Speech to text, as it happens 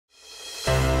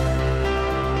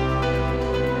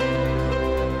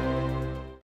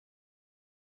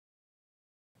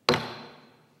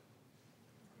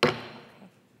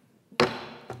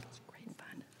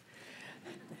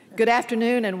Good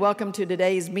afternoon and welcome to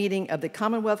today's meeting of the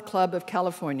Commonwealth Club of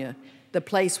California, the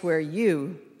place where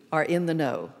you are in the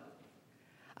know.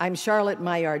 I'm Charlotte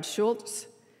Maillard Schultz,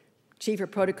 Chief of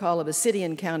Protocol of the City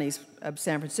and Counties of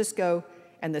San Francisco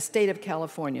and the State of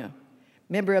California,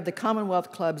 member of the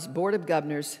Commonwealth Club's Board of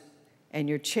Governors, and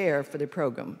your chair for the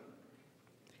program.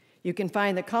 You can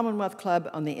find the Commonwealth Club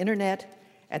on the internet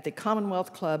at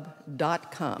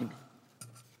thecommonwealthclub.com.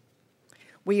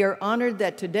 We are honored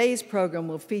that today's program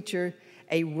will feature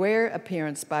a rare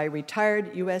appearance by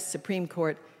retired U.S. Supreme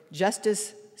Court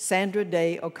Justice Sandra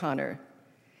Day O'Connor,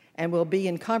 and will be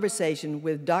in conversation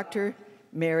with Dr.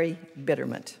 Mary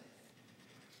Bitterman.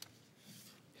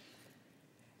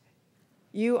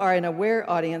 You are an aware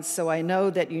audience, so I know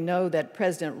that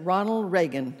President Ronald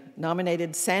Reagan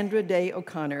nominated Sandra Day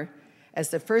O'Connor as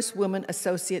the first woman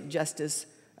Associate Justice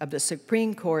of the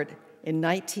Supreme Court in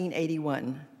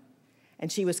 1981,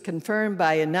 and she was confirmed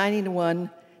by a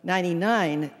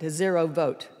 99-0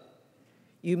 vote.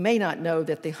 You may not know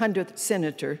that the 100th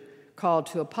senator called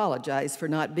to apologize for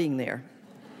not being there.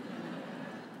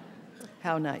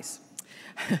 How nice.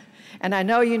 And I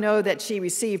know you know that she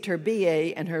received her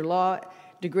BA and her law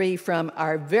degree from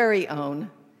our very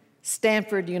own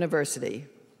Stanford University.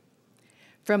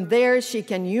 From there, she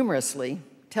can humorously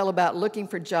tell about looking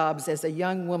for jobs as a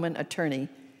young woman attorney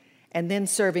and then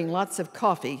serving lots of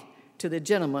coffee to the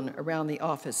gentlemen around the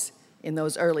office in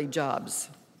those early jobs.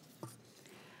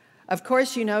 Of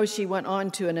course, you know she went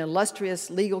on to an illustrious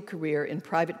legal career in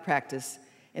private practice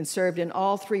and served in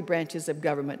all three branches of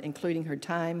government, including her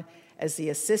time as the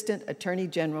Assistant Attorney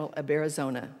General of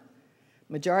Arizona,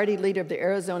 Majority Leader of the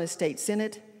Arizona State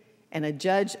Senate, and a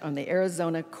judge on the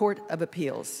Arizona Court of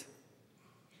Appeals.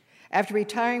 After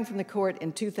retiring from the court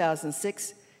in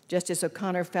 2006, Justice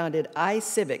O'Connor founded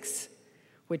iCivics,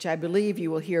 which I believe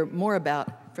you will hear more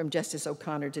about from Justice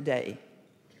O'Connor today.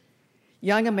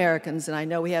 Young Americans, and I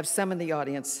know we have some in the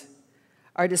audience,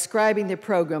 are describing the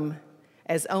program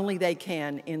as only they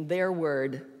can in their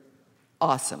word,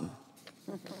 awesome.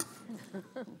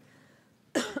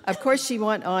 Of course, she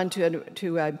went on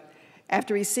to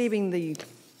after receiving the,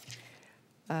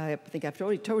 I think I've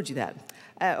already told you that.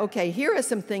 Okay, here are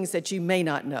some things that you may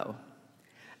not know.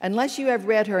 Unless you have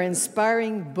read her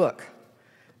inspiring book,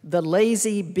 The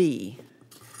Lazy Bee,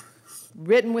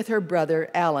 written with her brother,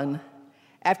 Alan,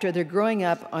 after they're growing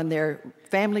up on their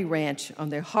family ranch on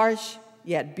the harsh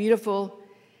yet beautiful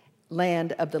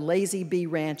land of the Lazy Bee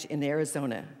Ranch in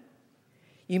Arizona.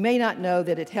 You may not know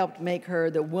that it helped make her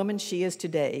the woman she is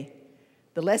today,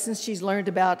 the lessons she's learned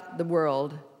about the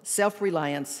world,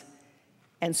 self-reliance,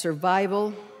 and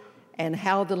survival, and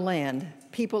how the land,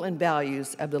 people, and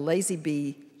values of the Lazy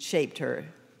Bee shaped her.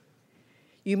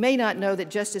 You may not know that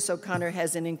Justice O'Connor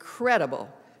has an incredible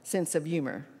sense of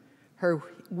humor. Her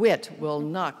wit will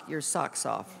knock your socks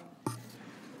off.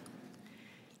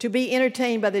 To be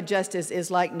entertained by the justice is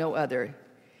like no other,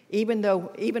 even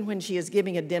when she is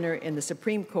giving a dinner in the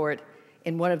Supreme Court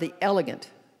in one of the elegant,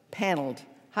 paneled,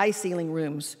 high-ceiling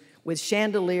rooms with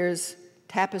chandeliers,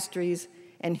 tapestries,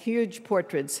 and huge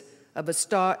portraits of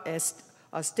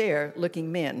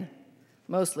austere-looking men,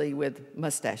 mostly with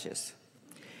mustaches.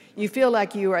 You feel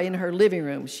like you are in her living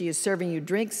room. She is serving you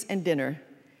drinks and dinner,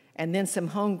 and then some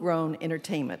homegrown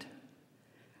entertainment.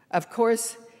 Of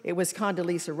course, it was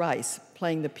Condoleezza Rice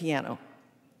playing the piano.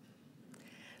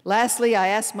 Lastly, I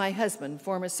asked my husband,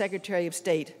 former Secretary of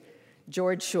State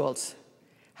George Shultz,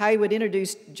 how he would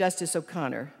introduce Justice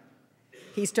O'Connor.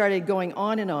 He started going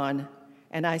on,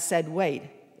 and I said, wait,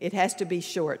 it has to be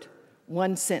short,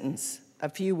 one sentence, a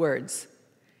few words.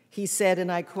 He said,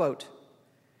 and I quote,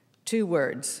 2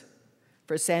 words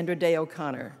for Sandra Day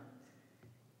O'Connor: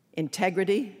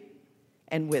 integrity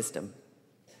and wisdom.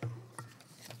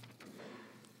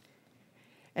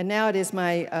 And now it is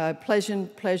my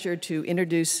pleasure to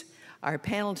introduce our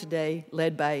panel today,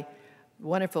 led by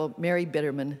wonderful Mary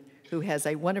Bitterman, who has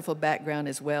a wonderful background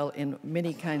as well in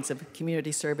many kinds of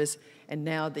community service, and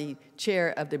now the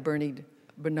chair of the Bernard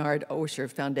Osher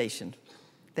Foundation.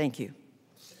 Thank you.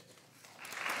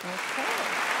 Okay.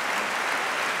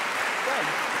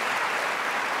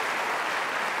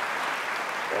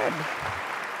 Good.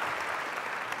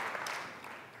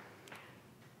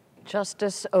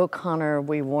 Justice O'Connor,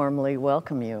 we warmly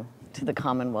welcome you to the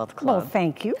Commonwealth Club. Well,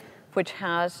 thank you. Which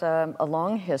has a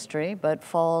long history, but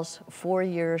falls 4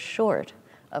 years short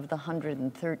of the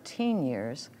 113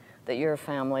 years that your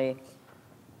family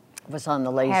was on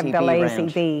the Lazy Bee Ranch. Lazy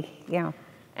Bee, yeah.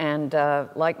 And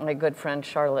like my good friend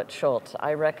Charlotte Schultz,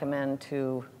 I recommend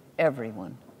to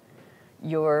everyone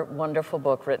your wonderful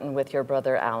book written with your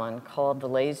brother Alan called The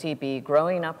Lazy Bee,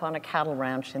 Growing Up on a Cattle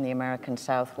Ranch in the American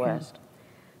Southwest.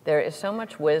 There is so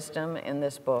much wisdom in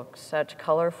this book, such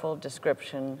colorful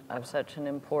description of such an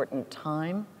important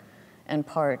time and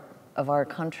part of our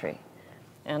country.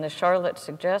 And as Charlotte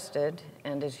suggested,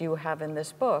 and as you have in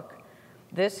this book,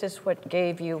 this is what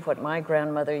gave you what my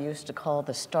grandmother used to call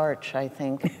the starch, I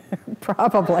think.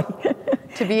 Probably.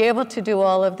 To be able to do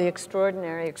all of the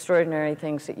extraordinary, extraordinary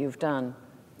things that you've done.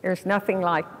 There's nothing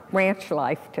like ranch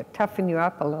life to toughen you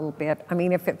up a little bit. I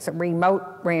mean, if it's a remote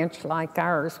ranch like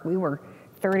ours, we were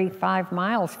 35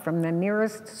 miles from the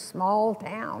nearest small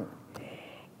town.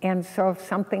 And so if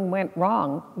something went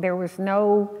wrong, there was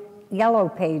no yellow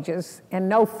pages and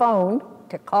no phone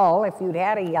to call if you'd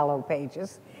had a yellow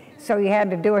pages. So you had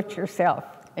to do it yourself.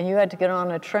 And you had to get on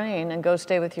a train and go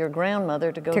stay with your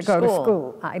grandmother to go to school. To go to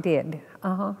school, I did.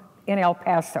 In El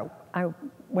Paso. I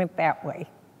went that way.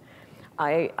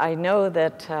 I know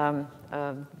that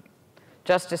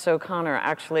Justice O'Connor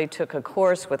actually took a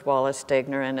course with Wallace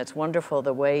Stegner, and it's wonderful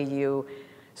the way you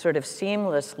sort of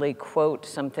seamlessly quote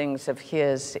some things of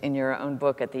his in your own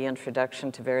book at the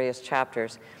introduction to various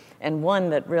chapters. And one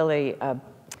that really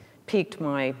piqued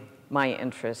my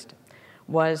interest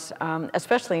was,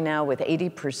 especially now with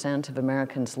 80% of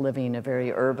Americans living a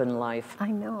very urban life.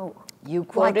 I know. You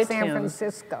quoted like San him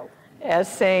Francisco.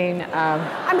 as saying,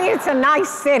 I mean, it's a nice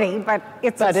city, but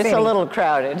it's a city. But it's a little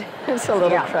crowded. It's a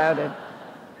little crowded.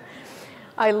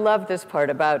 I love this part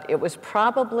about it was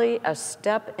probably a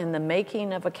step in the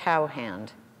making of a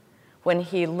cowhand when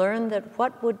he learned that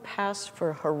what would pass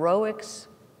for heroics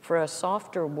for a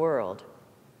softer world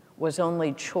was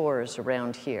only chores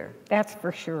around here. That's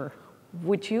for sure.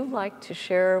 Would you like to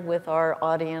share with our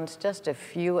audience just a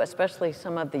few, especially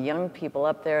some of the young people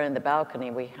up there in the balcony?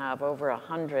 We have over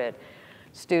 100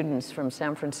 students from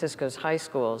San Francisco's high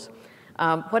schools.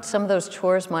 What some of those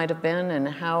chores might have been and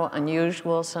how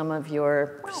unusual some of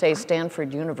your, say,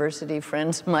 Stanford University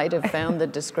friends might have found the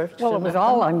description. Well, it was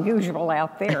all unusual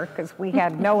out there because we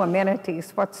had no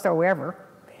amenities whatsoever.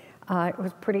 It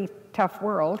was a pretty tough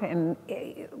world, and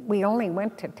we only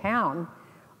went to town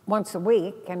once a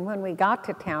week, and when we got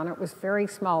to town, it was very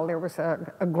small. There was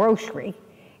a grocery,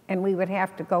 and we would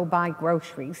have to go buy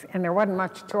groceries, and there wasn't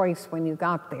much choice when you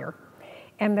got there.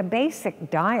 And the basic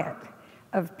diet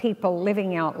of people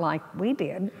living out like we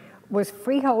did was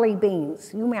frijoles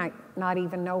beans. You might not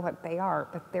even know what they are,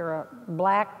 but they're a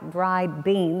black dried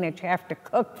bean that you have to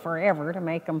cook forever to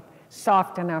make them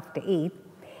soft enough to eat.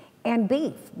 And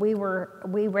beef. We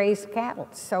raised cattle,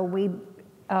 so we'd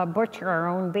butcher our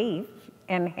own beef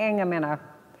and hang them in a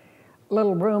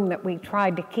little room that we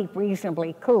tried to keep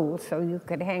reasonably cool so you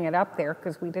could hang it up there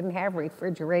because we didn't have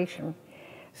refrigeration.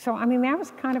 So, I mean, that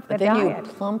was kind of the diet. But then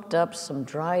you plumped up some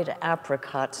dried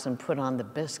apricots and put on the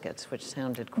biscuits, which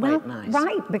sounded quite nice.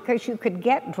 Right, because you could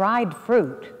get dried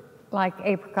fruit, like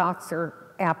apricots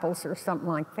or apples or something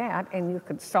like that, and you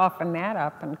could soften that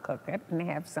up and cook it and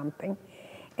have something.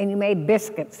 And you made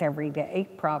biscuits every day,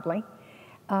 probably.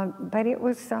 But it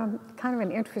was kind of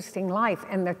an interesting life.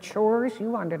 And the chores, you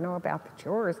wanted to know about the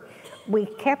chores. We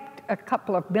kept a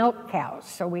couple of milk cows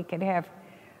so we could have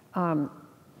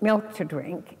milk to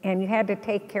drink, and you had to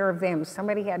take care of them.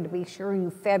 Somebody had to be sure you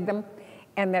fed them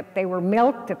and that they were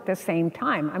milked at the same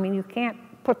time. I mean, you can't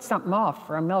put something off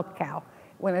for a milk cow.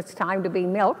 When it's time to be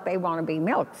milked, they want to be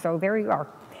milked, so there you are.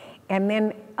 And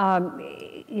then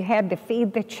you had to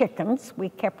feed the chickens. We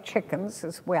kept chickens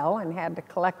as well and had to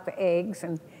collect the eggs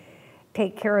and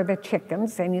take care of the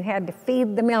chickens. And you had to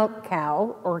feed the milk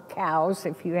cow, or cows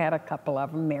if you had a couple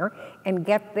of them there, and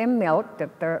get them milked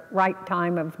at the right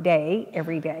time of day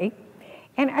every day.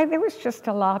 And there was just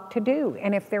a lot to do.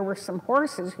 And if there were some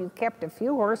horses, you kept a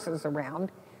few horses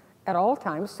around at all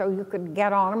times so you could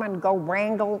get on them and go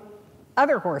wrangle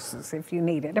other horses if you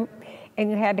needed them. And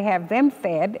you had to have them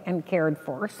fed and cared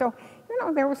for. So, you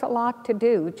know, there was a lot to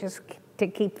do just to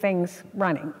keep things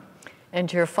running.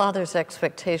 And your father's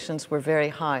expectations were very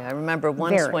high. I remember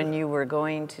once when you were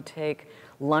going to take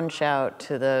lunch out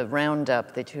to the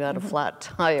roundup that you had a flat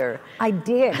tire. I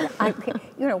did.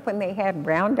 You know, when they had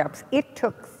roundups, it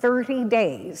took 30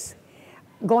 days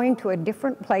going to a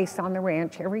different place on the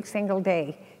ranch every single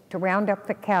day to round up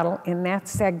the cattle in that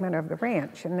segment of the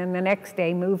ranch. And then the next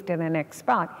day move to the next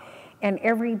spot. And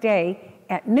every day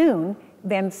at noon,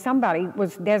 then somebody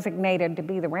was designated to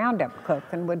be the roundup cook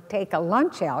and would take a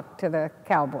lunch out to the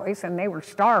cowboys, and they were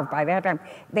starved by that time.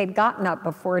 They'd gotten up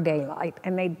before daylight,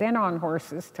 and they'd been on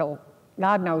horses till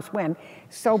God knows when.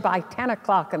 So by 10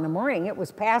 o'clock in the morning, it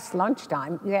was past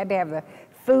lunchtime. You had to have the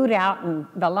food out and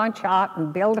the lunch hot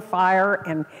and build a fire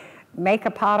and make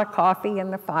a pot of coffee in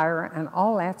the fire and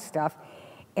all that stuff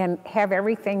and have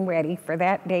everything ready for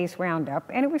that day's roundup.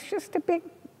 And it was just a big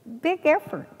big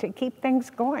effort to keep things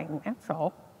going, that's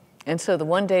all. And so the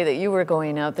one day that you were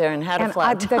going out there and had a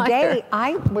flat tire. The day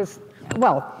I was,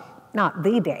 well, not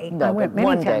the day, no, I went but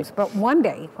many times, but one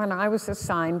day when I was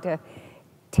assigned to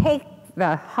take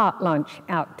the hot lunch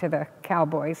out to the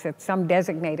cowboys at some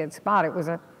designated spot. It was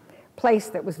a place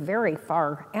that was very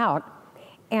far out,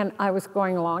 and I was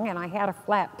going along and I had a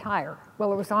flat tire.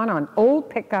 Well, it was on an old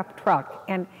pickup truck,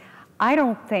 and I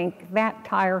don't think that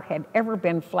tire had ever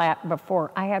been flat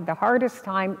before. I had the hardest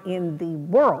time in the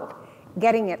world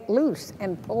getting it loose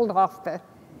and pulled off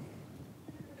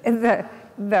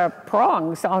the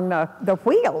prongs on the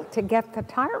wheel to get the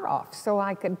tire off so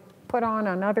I could put on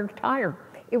another tire.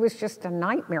 It was just a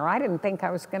nightmare. I didn't think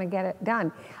I was going to get it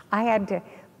done. I had to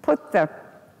put the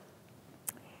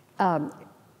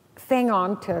thing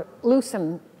on to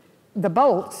loosen the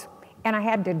bolts, and I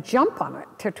had to jump on it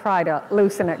to try to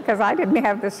loosen it because I didn't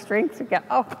have the strength to get,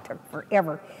 oh, it took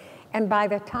forever. And by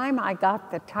the time I got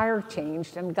the tire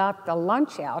changed and got the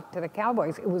lunch out to the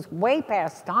cowboys, it was way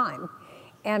past time.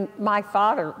 And my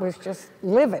father was just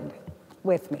livid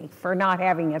with me for not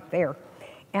having it there.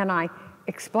 And I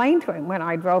explained to him when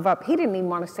I drove up, he didn't even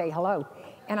want to say hello.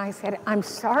 And I said, I'm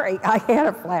sorry, I had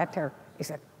a flat tire. He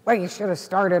said, well, you should have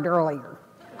started earlier.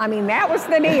 I mean, that was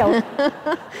the deal.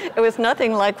 It was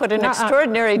nothing like what an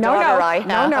extraordinary daughter I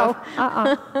have. No,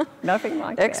 nothing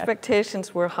like that.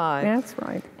 Expectations were high. That's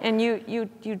right. And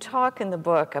you talk in the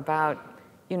book about,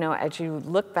 you know, as you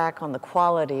look back on the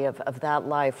quality of that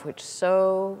life, which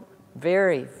so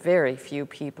very, very few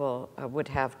people would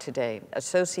have today.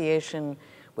 Association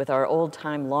with our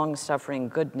old-time, long-suffering,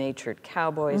 good-natured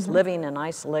cowboys, living in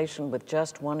isolation with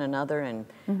just one another and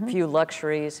few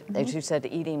luxuries, as you said,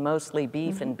 eating mostly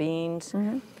beef and beans,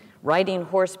 riding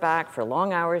horseback for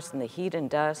long hours in the heat and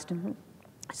dust,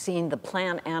 seeing the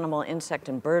plant, animal, insect,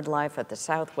 and bird life at the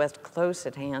Southwest close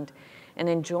at hand, and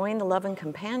enjoying the love and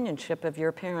companionship of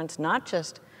your parents, not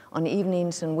just on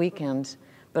evenings and weekends,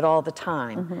 but all the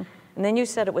time. And then you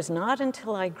said it was not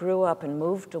until I grew up and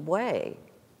moved away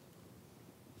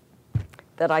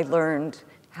that I learned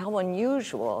how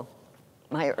unusual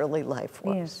my early life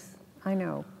was. Yes, I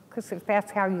know. Because if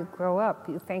that's how you grow up,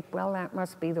 you think, well, that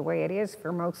must be the way it is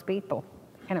for most people.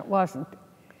 And it wasn't.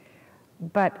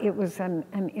 But it was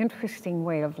an interesting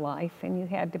way of life, and you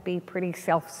had to be pretty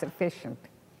self-sufficient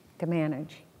to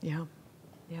manage. Yeah,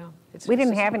 yeah. We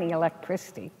didn't have any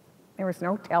electricity. There was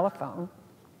no telephone.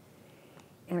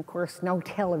 And of course, no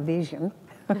television.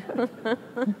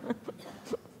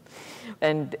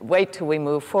 And wait till we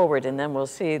move forward, and then we'll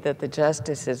see that the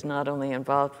justice is not only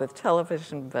involved with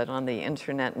television, but on the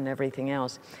internet and everything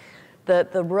else.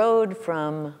 The road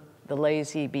from the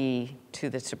Lazy Bee to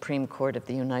the Supreme Court of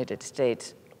the United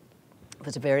States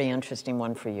was a very interesting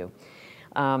one for you.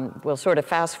 We'll sort of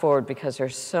fast forward because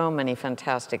there's so many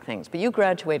fantastic things. But you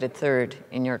graduated third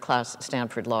in your class at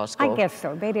Stanford Law School. I guess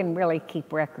so. They didn't really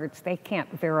keep records. They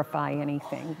can't verify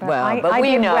anything. But well, I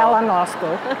we did know. well in law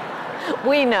school.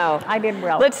 We know. I did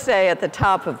well. Let's say at the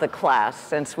top of the class,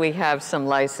 since we have some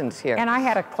license here. And I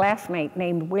had a classmate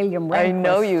named William Rehnquist. I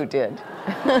know you did.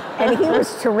 And he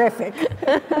was terrific.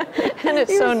 And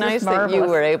it's so nice that you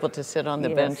were able to sit on the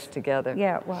bench together.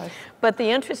 Yeah, it was. But the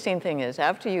interesting thing is,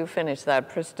 after you finished that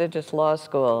prestigious law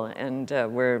school and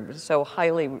were so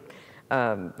highly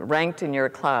ranked in your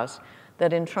class,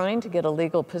 that in trying to get a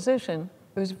legal position,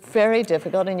 it was very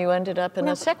difficult, and you ended up in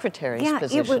a secretary's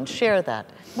position. Share that.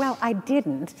 Well, I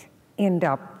didn't end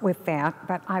up with that,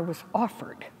 but I was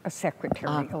offered a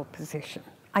secretarial position.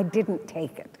 I didn't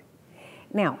take it.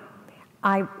 Now,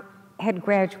 I had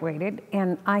graduated,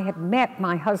 and I had met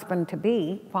my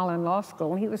husband-to-be while in law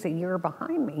school, and he was a year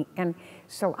behind me. And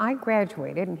so I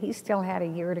graduated, and he still had a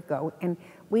year to go, and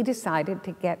we decided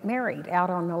to get married out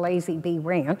on the Lazy Bee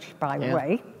Ranch, by the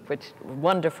way. Which,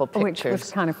 wonderful pictures. Which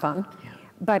was kind of fun. Yeah.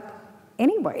 But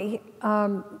anyway,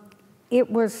 it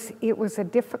was a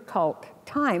difficult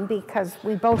time because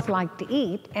we both liked to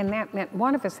eat, and that meant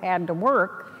one of us had to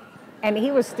work, and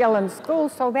he was still in school,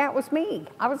 so that was me.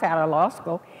 I was out of law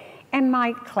school. And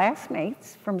my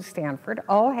classmates from Stanford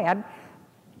all had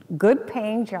good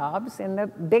paying jobs in the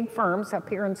big firms up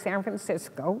here in San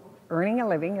Francisco, earning a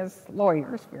living as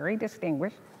lawyers, very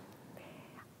distinguished.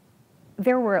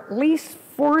 There were at least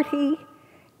 40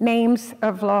 names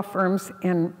of law firms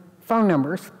and phone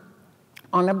numbers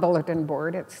on a bulletin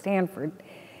board at Stanford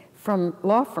from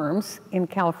law firms in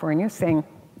California saying,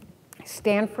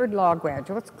 Stanford law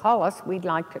graduates, call us, we'd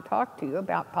like to talk to you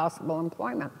about possible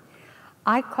employment.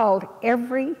 I called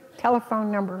every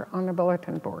telephone number on the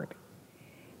bulletin board.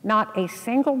 Not a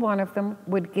single one of them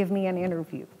would give me an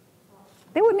interview.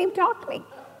 They wouldn't even talk to me.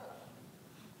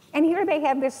 And here they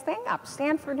had this thing up,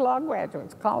 Stanford law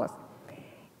graduates, call us.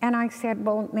 And I said,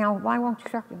 well, now, why won't you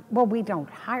talk to me? Well, we don't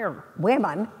hire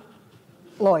women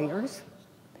lawyers.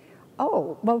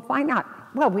 Oh, well, why not?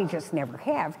 Well, we just never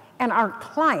have. And our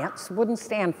clients wouldn't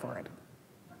stand for it.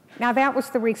 Now, that was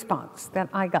the response that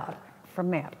I got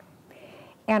from that.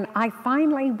 And I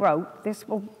finally wrote, this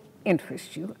will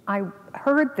interest you, I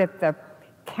heard that the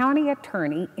county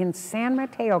attorney in San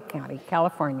Mateo County,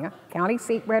 California, county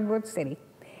seat Redwood City,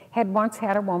 had once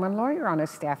had a woman lawyer on his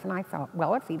staff, and I thought,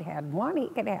 well, if he'd had one, he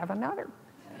could have another.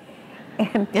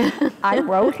 And I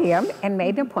wrote him and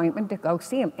made an appointment to go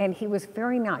see him, and he was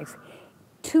very nice.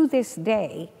 To this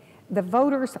day, the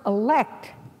voters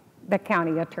elect the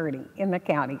county attorney in the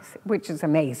counties, which is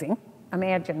amazing.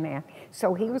 Imagine that.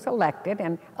 So he was elected,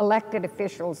 and elected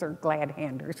officials are glad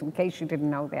handers. In case you didn't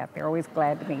know that, they're always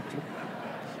glad to meet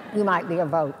you. You might be a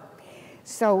vote.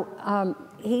 So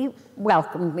he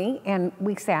welcomed me, and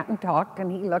we sat and talked,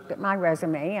 and he looked at my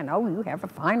resume, and, oh, you have a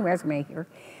fine resume here.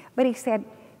 But he said,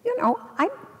 you know,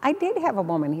 I did have a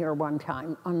woman here one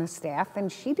time on the staff,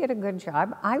 and she did a good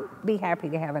job. I'd be happy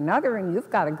to have another, and you've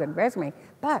got a good resume.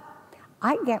 But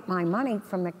I get my money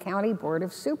from the County Board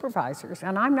of Supervisors,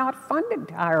 and I'm not funded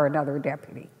to hire another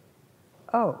deputy.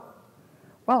 Oh,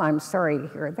 well, I'm sorry to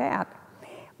hear that.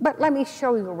 But let me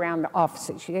show you around the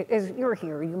offices. As you're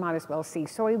here, you might as well see.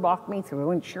 So he walked me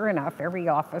through, and sure enough, every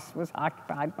office was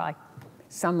occupied by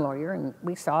some lawyer, and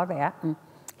we saw that. And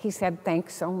he said,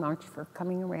 thanks so much for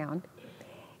coming around.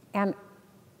 And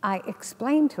I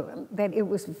explained to him that it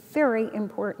was very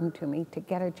important to me to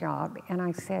get a job. And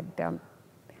I said,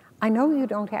 I know you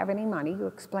don't have any money, you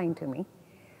explained to me,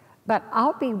 but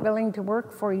I'll be willing to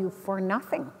work for you for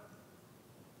nothing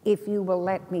if you will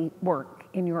let me work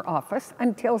in your office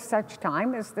until such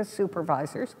time as the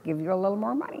supervisors give you a little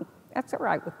more money. That's all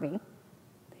right with me.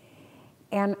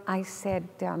 And I said,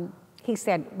 he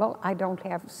said, well, I don't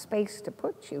have space to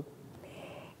put you.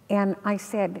 And I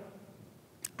said,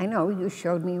 I know, you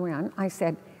showed me around. I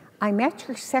said, I met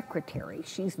your secretary.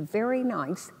 She's very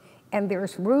nice, and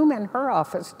there's room in her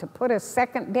office to put a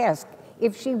second desk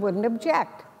if she wouldn't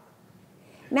object.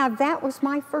 Now, that was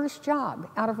my first job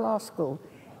out of law school.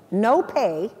 No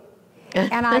pay,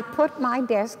 and I put my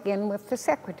desk in with the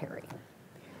secretary.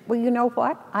 Well, you know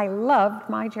what? I loved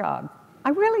my job. I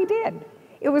really did.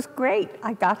 It was great.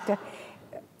 I got to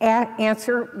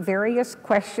answer various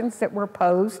questions that were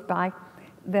posed by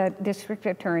the district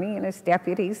attorney and his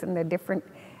deputies and the different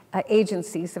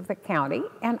agencies of the county,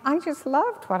 and I just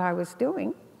loved what I was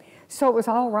doing. So it was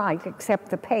all right, except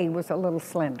the pay was a little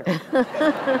slender.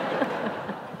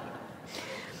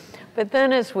 But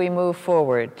then as we move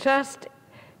forward, just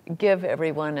give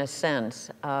everyone a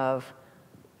sense of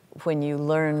when you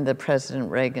learned that President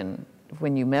Reagan,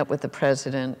 when you met with the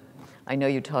president, I know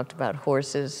you talked about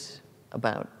horses,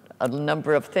 about a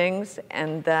number of things,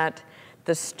 and that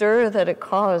the stir that it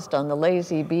caused on the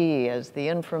Lazy Bee as the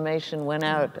information went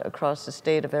out across the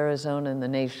state of Arizona and the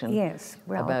nation. Yes,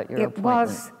 well, about your it appointment.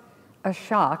 Was a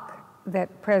shock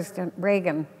that President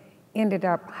Reagan ended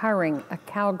up hiring a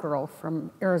cowgirl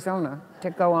from Arizona to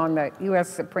go on the U.S.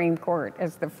 Supreme Court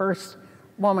as the first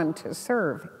woman to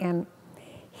serve. And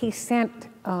he sent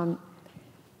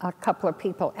a couple of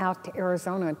people out to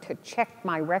Arizona to check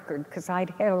my record, because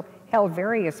I'd held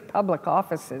various public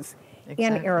offices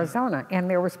in Arizona, and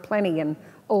there was plenty in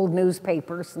old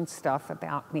newspapers and stuff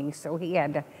about me, so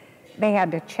they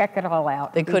had to check it all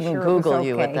out. They couldn't Google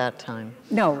you at that time.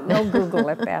 No Google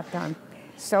at that time.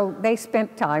 So they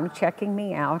spent time checking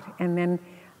me out, and then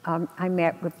I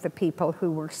met with the people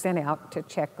who were sent out to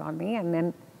check on me, and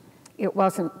then it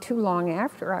wasn't too long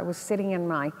after I was sitting in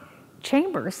my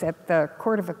chambers at the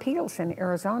Court of Appeals in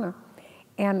Arizona,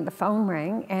 and the phone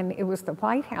rang, and it was the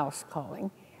White House calling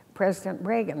President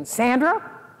Reagan.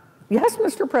 Sandra? Yes,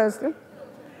 Mr. President.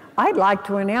 I'd like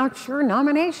to announce your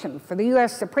nomination for the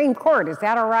U.S. Supreme Court. Is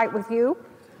that all right with you?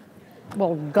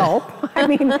 Well, gulp. I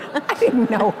mean, I didn't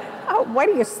know. Oh, what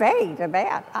do you say to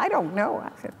that? I don't know.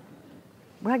 I said,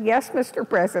 well, yes, Mr.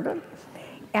 President.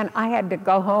 And I had to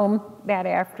go home that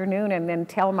afternoon and then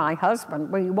tell my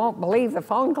husband, well, you won't believe the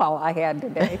phone call I had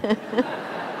today.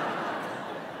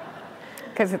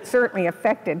 Because it certainly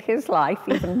affected his life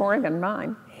even more than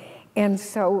mine. And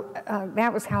so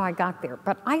that was how I got there.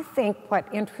 But I think what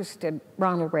interested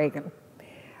Ronald Reagan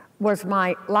was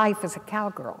my life as a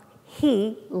cowgirl.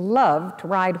 He loved to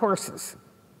ride horses.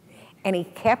 And he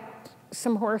kept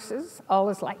some horses all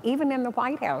his life. Even in the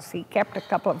White House, he kept a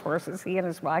couple of horses, he and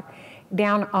his wife,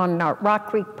 down on Rock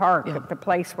Creek Park, at the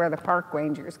place where the park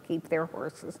rangers keep their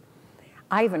horses.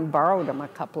 I even borrowed them a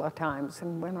couple of times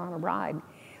and went on a ride.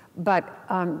 But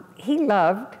he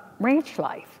loved ranch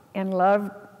life. and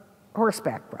loved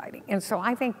horseback riding. And so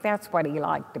I think that's what he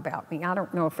liked about me. I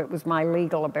don't know if it was my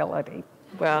legal ability.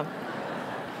 Well,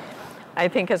 I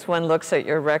think as one looks at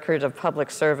your record of public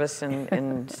service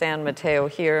in San Mateo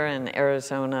here in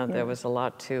Arizona, there was a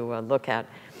lot to look at.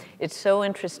 It's so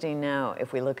interesting now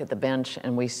if we look at the bench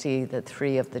and we see that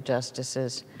 3 of the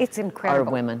justices It's incredible.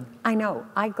 are women. I know.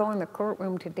 I go in the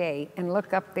courtroom today and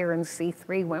look up there and see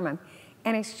 3 women,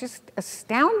 and it's just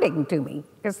astounding to me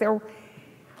because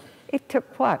it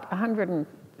took, what,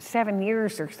 107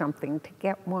 years or something to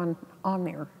get one on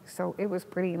there. So it was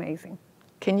pretty amazing.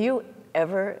 Can you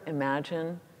ever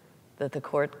imagine that the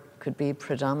court could be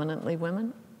predominantly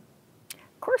women?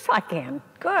 Of course I can.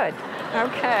 Good.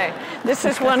 Okay. This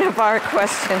is one of our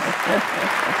questions.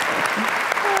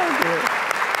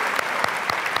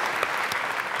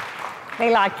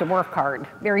 They like to work hard.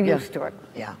 They're used to it.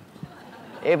 Yeah.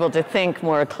 Able to think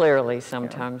more clearly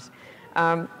sometimes.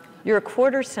 Your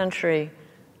quarter century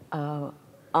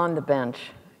on the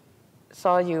bench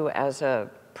saw you as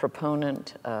a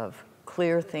proponent of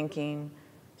clear thinking,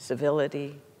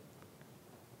 civility,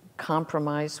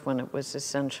 compromise when it was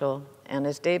essential, and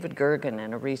as David Gergen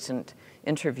in a recent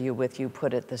interview with you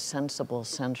put it, the sensible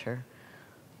censure.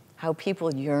 How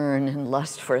people yearn and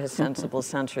lust for a sensible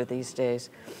censure these days.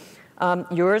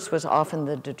 Yours was often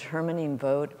the determining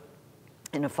vote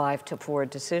in a 5-4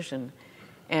 decision.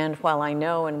 And while I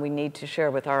know, and we need to share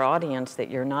with our audience, that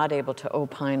you're not able to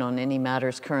opine on any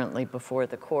matters currently before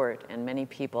the court, and many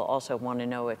people also want to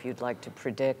know if you'd like to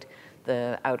predict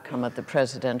the outcome of the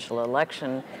presidential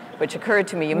election, which occurred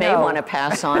to me you may want to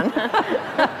pass on.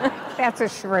 That's a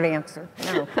short answer.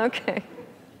 No. Okay.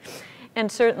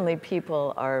 And certainly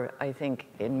people are, I think,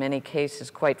 in many cases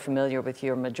quite familiar with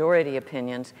your majority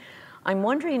opinions. I'm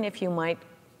wondering if you might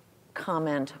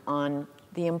comment on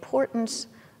the importance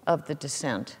of the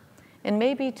dissent, and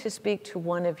maybe to speak to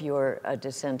one of your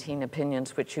dissenting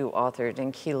opinions, which you authored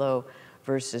in Kelo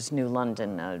versus New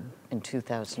London in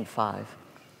 2005.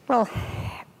 Well,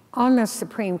 on the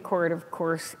Supreme Court, of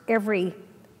course, every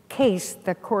case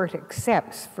the court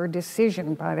accepts for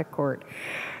decision by the court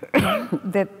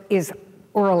that is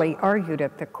orally argued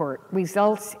at the court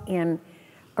results in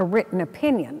a written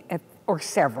opinion, or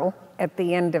several, at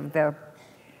the end of the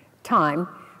time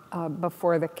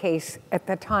before the case. At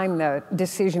the time the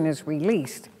decision is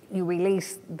released, you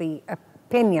release the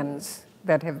opinions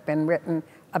that have been written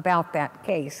about that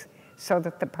case so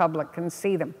that the public can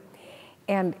see them.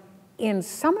 And in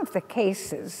some of the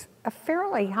cases, a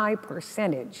fairly high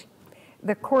percentage,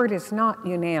 the court is not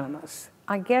unanimous.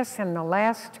 I guess in the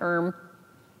last term,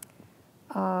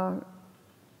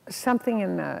 something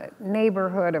in the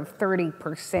neighborhood of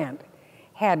 30%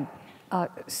 had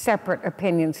separate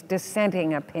opinions,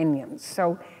 dissenting opinions.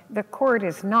 So the court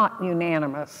is not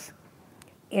unanimous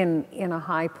in a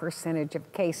high percentage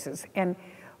of cases. And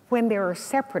when there are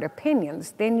separate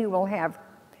opinions, then you will have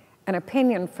an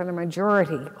opinion for the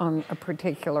majority on a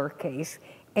particular case,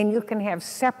 and you can have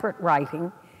separate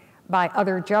writing by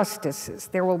other justices.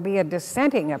 There will be a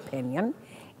dissenting opinion,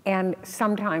 and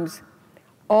sometimes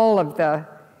all of the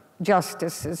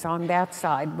justices on that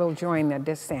side will join the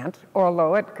dissent,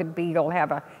 although it could be you'll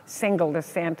have a single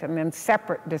dissent and then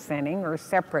separate dissenting or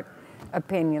separate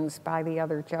opinions by the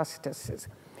other justices.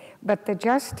 But the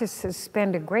justices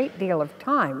spend a great deal of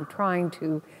time trying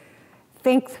to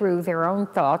think through their own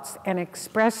thoughts and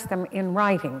express them in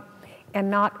writing. And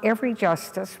not every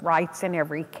justice writes in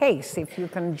every case. If you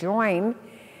can join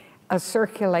a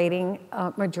circulating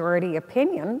majority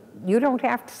opinion, you don't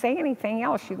have to say anything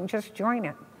else. You can just join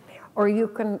it. Or you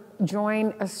can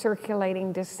join a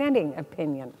circulating dissenting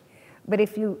opinion. But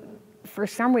if you, for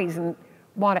some reason,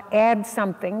 want to add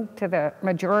something to the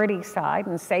majority side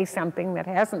and say something that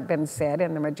hasn't been said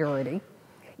in the majority,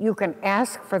 you can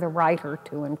ask for the writer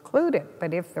to include it.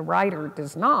 But if the writer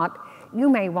does not, you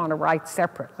may want to write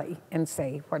separately and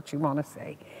say what you want to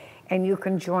say. And you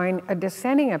can join a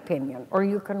dissenting opinion, or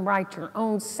you can write your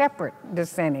own separate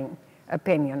dissenting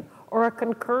opinion, or a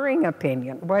concurring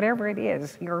opinion, whatever it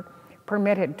is you're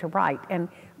permitted to write. And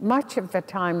much of the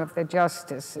time of the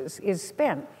justices is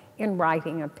spent in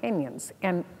writing opinions.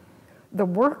 And the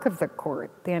work of the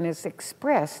court then is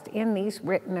expressed in these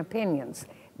written opinions.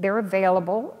 They're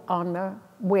available on the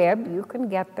web. You can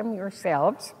get them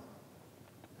yourselves.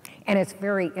 And it's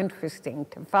very interesting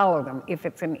to follow them if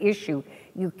it's an issue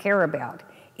you care about.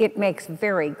 It makes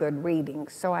very good reading.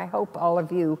 So I hope all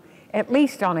of you, at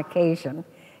least on occasion,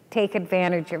 take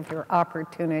advantage of your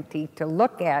opportunity to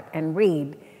look at and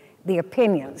read the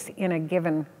opinions in a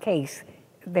given case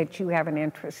that you have an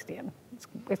interest in.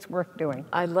 It's worth doing.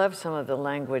 I love some of the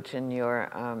language in your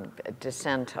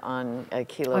dissent on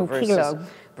Kilo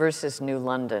versus New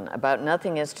London. About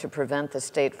nothing is to prevent the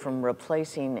state from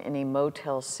replacing any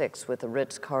Motel 6 with a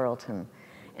Ritz-Carlton,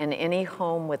 and any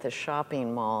home with a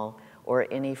shopping mall, or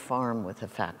any farm with a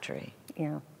factory.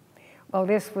 Yeah. Well,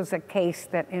 this was a case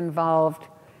that involved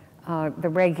the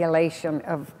regulation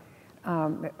of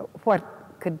what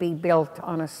could be built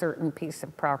on a certain piece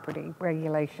of property,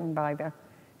 regulation by the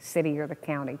city or the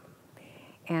county.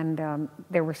 And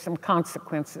there were some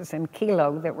consequences in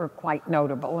Kilo that were quite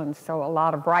notable, and so a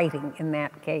lot of writing in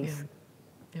that case.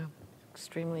 Yeah,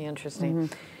 extremely interesting.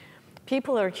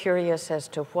 People are curious as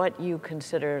to what you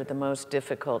consider the most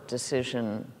difficult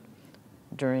decision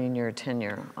during your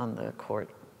tenure on the court.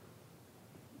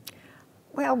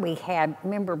 Well, we had,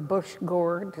 remember Bush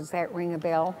Gore? Does that ring a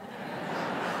bell?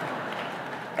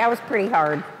 That was pretty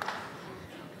hard.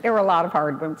 There were a lot of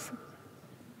hard ones.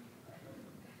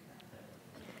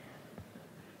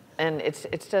 And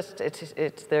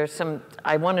there's some,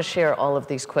 I want to share all of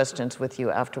these questions with you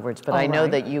afterwards, but I know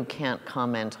that you can't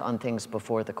comment on things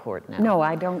before the court now. No,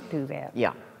 I don't do that.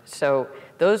 Yeah. So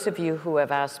those of you who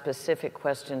have asked specific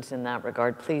questions in that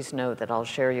regard, please know that I'll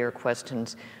share your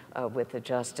questions with the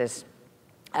justice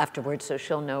afterwards, so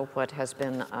she'll know what has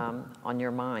been on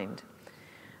your mind.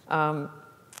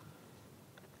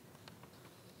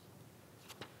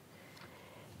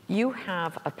 You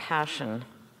have a passion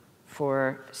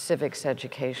for civics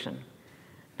education,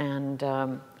 and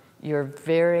you're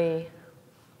very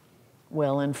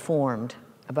well informed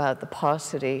about the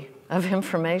paucity of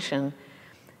information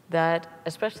that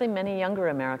especially many younger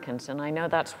Americans, and I know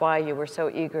that's why you were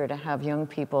so eager to have young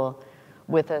people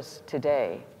with us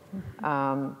today.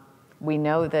 We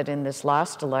know that in this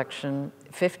last election,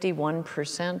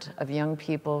 51% of young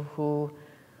people who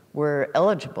were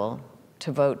eligible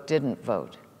to vote didn't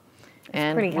vote.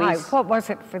 It's pretty high. What was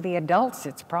it for the adults?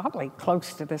 It's probably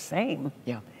close to the same.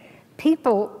 Yeah.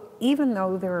 People, even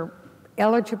though they're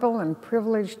eligible and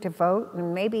privileged to vote,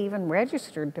 and maybe even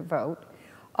registered to vote,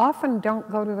 often don't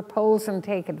go to the polls and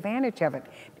take advantage of it.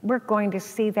 We're going to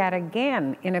see that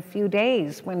again in a few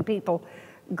days when people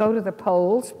go to the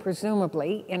polls,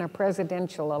 presumably in a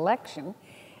presidential election,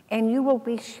 and you will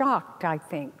be shocked, I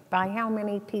think, by how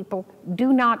many people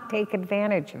do not take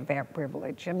advantage of that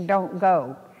privilege and don't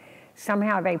go.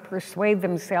 Somehow they persuade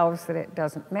themselves that it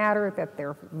doesn't matter, that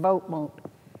their vote won't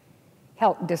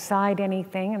help decide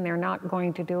anything, and they're not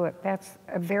going to do it. That's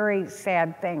a very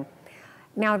sad thing.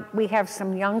 Now, we have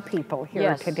some young people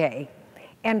here today,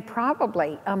 and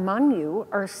probably among you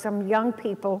are some young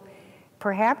people,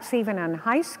 perhaps even in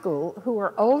high school, who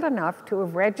are old enough to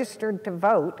have registered to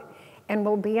vote and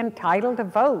will be entitled to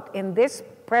vote in this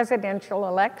presidential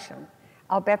election.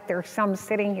 I'll bet there's some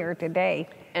sitting here today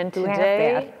and who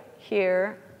today, have that.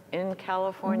 Here in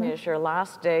California is your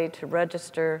last day to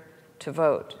register to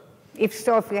vote. If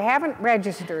you haven't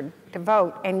registered to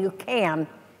vote, and you can,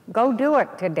 go do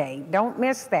it today. Don't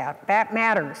miss that. That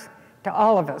matters to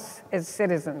all of us as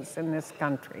citizens in this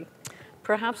country.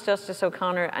 Perhaps Justice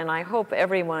O'Connor, and I hope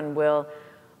everyone will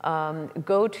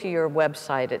go to your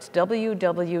website. It's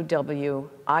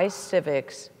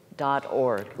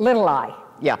www.iCivics.org. Little I.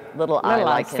 Yeah, little I,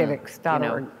 like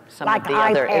iCivics.org. Some like of the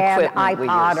other iPad, equipment we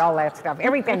iPod, use. all that stuff.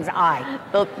 Everything's I.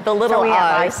 The little so we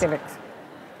have I's. iCivics.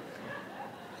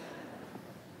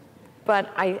 But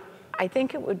I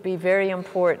think it would be very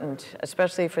important,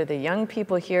 especially for the young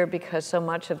people here, because so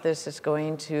much of this is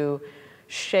going to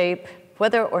shape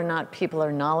whether or not people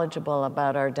are knowledgeable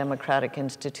about our democratic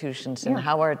institutions and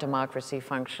how our democracy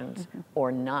functions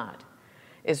or not,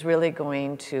 is really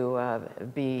going to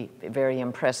be very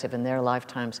impressive in their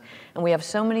lifetimes. And we have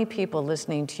so many people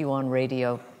listening to you on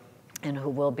radio and who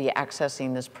will be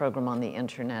accessing this program on the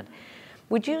internet.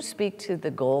 Would you speak to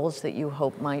the goals that you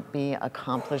hope might be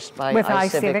accomplished by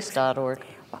iCivics.org?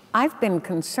 I've been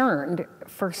concerned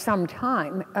for some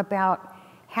time about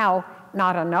how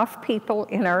not enough people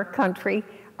in our country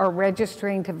are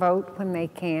registering to vote when they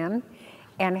can,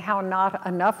 and how not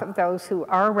enough of those who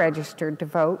are registered to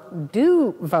vote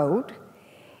do vote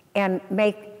and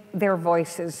make their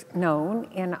voices known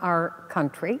in our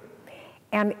country.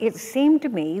 And it seemed to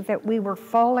me that we were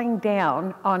falling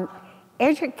down on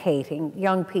educating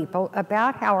young people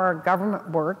about how our government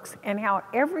works and how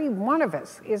every one of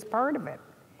us is part of it.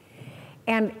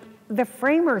 And the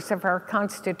framers of our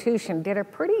Constitution did a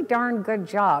pretty darn good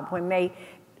job when they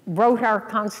wrote our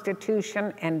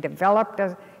Constitution and developed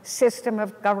a system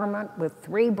of government with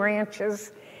 3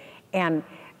 branches and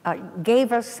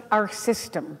gave us our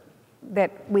system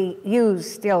that we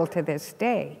use still to this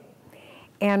day.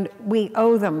 And we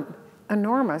owe them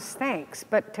enormous thanks.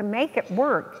 But to make it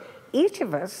work, each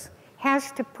of us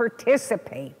has to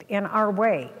participate in our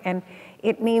way. And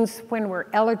it means when we're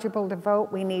eligible to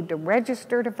vote, we need to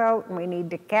register to vote, and we need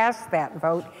to cast that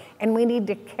vote, and we need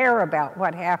to care about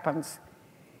what happens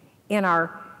in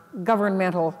our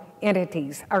governmental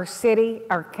entities, our city,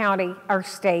 our county, our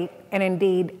state, and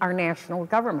indeed our national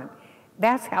government.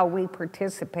 That's how we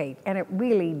participate, and it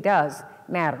really does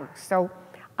matter. So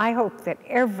I hope that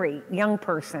every young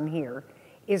person here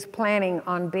is planning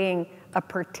on being a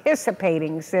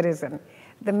participating citizen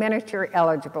the minute you're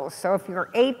eligible. So if you're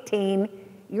 18,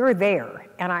 you're there,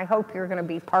 and I hope you're going to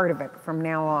be part of it from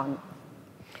now on.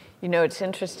 You know, it's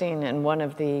interesting, in one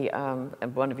of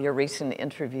your recent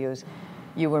interviews,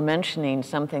 you were mentioning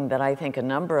something that I think a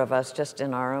number of us just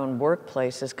in our own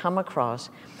workplaces come across,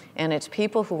 and it's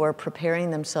people who are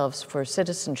preparing themselves for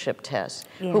citizenship tests,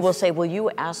 who will say, will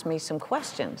you ask me some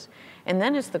questions? And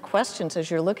then it's the questions, as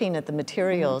you're looking at the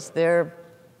materials they're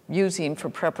using for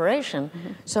preparation,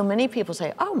 so many people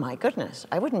say, oh my goodness,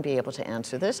 I wouldn't be able to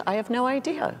answer this, I have no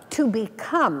idea. To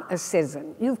become a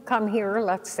citizen, you've come here,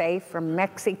 let's say, from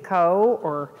Mexico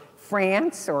or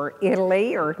France or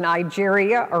Italy or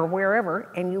Nigeria or wherever,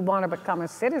 and you want to become a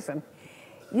citizen,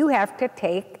 you have to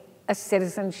take a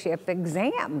citizenship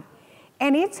exam.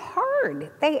 And it's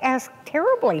hard. They ask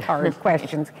terribly hard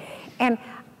questions. And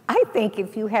I think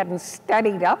if you hadn't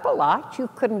studied up a lot, you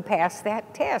couldn't pass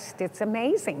that test. It's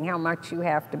amazing how much you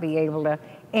have to be able to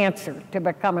answer to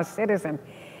become a citizen.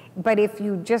 But if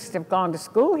you just have gone to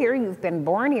school here, you've been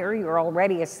born here, you're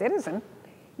already a citizen,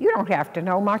 you don't have to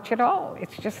know much at all.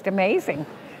 It's just amazing.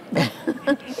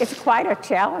 It's quite a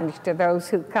challenge to those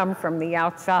who come from the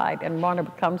outside and want to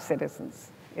become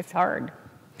citizens. It's hard.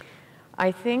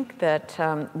 I think that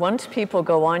once people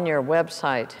go on your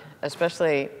website,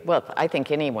 especially, well, I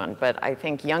think anyone, but I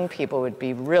think young people would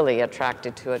be really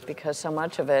attracted to it because so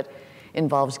much of it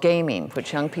involves gaming,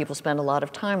 which young people spend a lot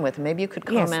of time with. Maybe you could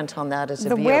comment on that as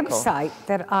a vehicle. The website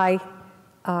that I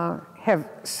have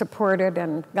supported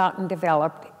and gotten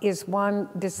developed is one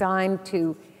designed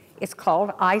to, it's called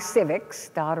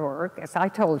iCivics.org, as I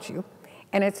told you,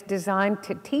 and it's designed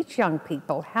to teach young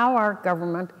people how our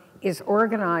government is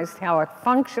organized, how it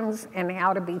functions, and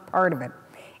how to be part of it.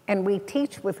 And we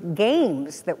teach with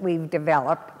games that we've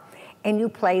developed, and you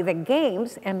play the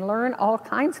games and learn all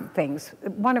kinds of things.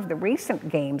 One of the recent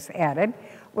games added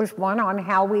was one on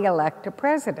how we elect a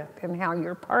president and how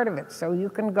you're part of it. So you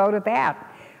can go to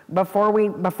that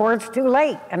before it's too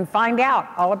late and find out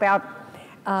all about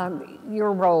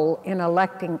your role in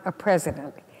electing a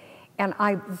president. And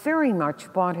I very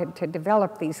much wanted to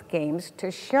develop these games to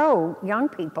show young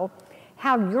people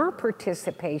how your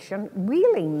participation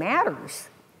really matters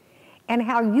and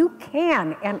how you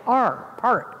can and are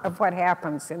part of what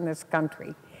happens in this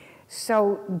country.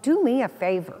 So do me a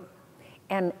favor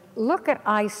and look at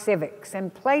iCivics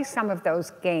and play some of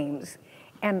those games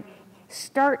and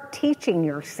start teaching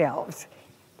yourselves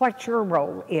what your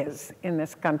role is in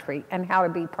this country and how to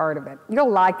be part of it. You'll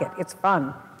like it. It's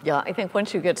fun. Yeah, I think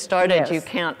once you get started, you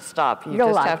can't stop. You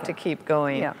just have to keep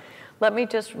going. Yeah. Let me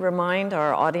just remind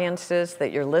our audiences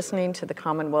that you're listening to the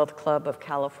Commonwealth Club of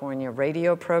California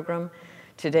radio program.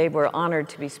 Today, we're honored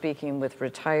to be speaking with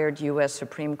retired U.S.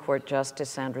 Supreme Court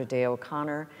Justice Sandra Day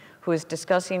O'Connor, who is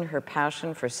discussing her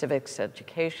passion for civics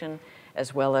education,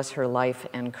 as well as her life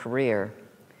and career.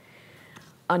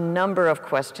 A number of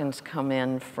questions come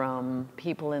in from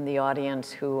people in the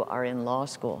audience who are in law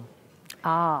school.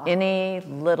 Any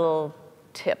little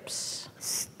tips?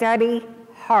 Study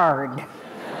hard.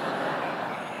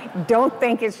 Don't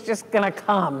think it's just going to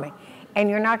come. And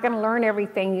you're not going to learn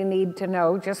everything you need to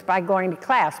know just by going to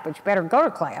class, but you better go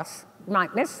to class. You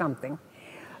might miss something.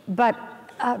 But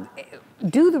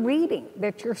do the reading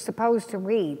that you're supposed to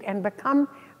read and become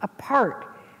a part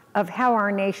of how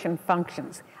our nation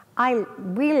functions. I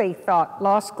really thought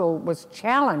law school was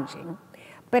challenging,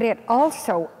 but it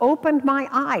also opened my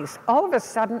eyes. All of a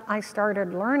sudden, I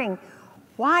started learning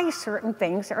why certain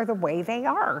things are the way they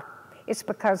are. It's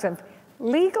because of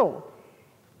legal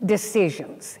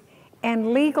decisions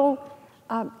and legal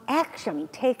action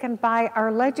taken by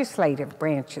our legislative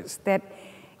branches that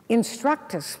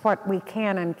instruct us what we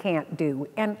can and can't do.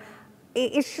 And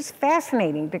it's just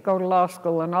fascinating to go to law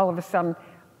school and all of a sudden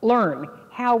learn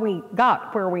how we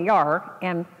got where we are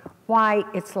and why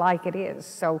it's like it is.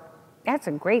 So that's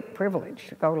a great privilege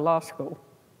to go to law school.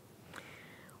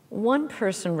 One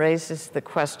person raises the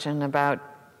question about,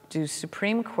 do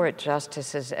Supreme Court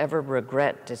justices ever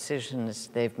regret decisions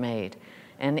they've made?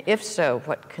 And if so,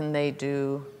 what can they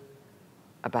do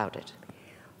about it?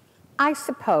 I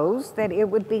suppose that it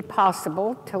would be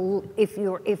possible to, if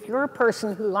you're a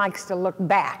person who likes to look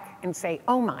back and say,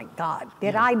 oh my God,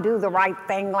 did I do the right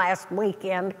thing last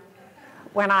weekend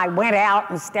when I went out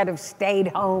instead of stayed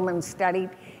home and studied?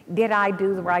 Did I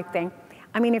do the right thing?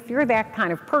 I mean, if you're that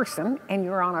kind of person and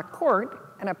you're on a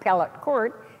court, an appellate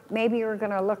court, maybe you're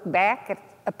going to look back at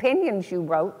opinions you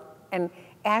wrote and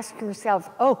ask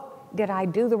yourself, oh, did I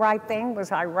do the right thing?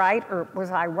 Was I right or was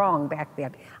I wrong back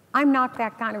then? I'm not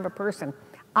that kind of a person.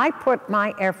 I put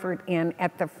my effort in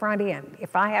at the front end.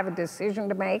 If I have a decision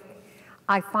to make,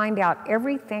 I find out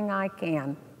everything I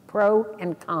can, pro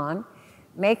and con,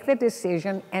 make the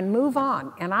decision and move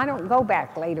on. And I don't go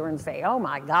back later and say, oh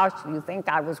my gosh, you think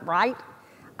I was right?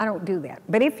 I don't do that.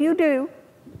 But if you do,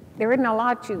 there isn't a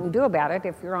lot you can do about it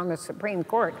if you're on the Supreme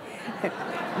Court.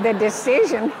 The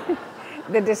decision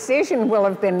will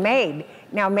have been made.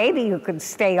 Now, maybe you could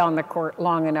stay on the court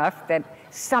long enough that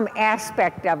some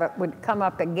aspect of it would come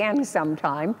up again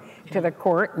sometime to the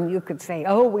court, and you could say,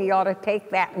 oh, we ought to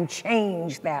take that and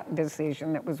change that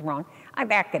decision that was wrong.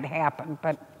 That could happen,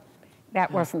 but that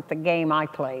wasn't the game I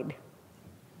played.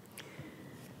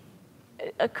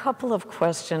 A couple of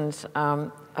questions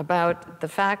about the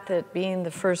fact that being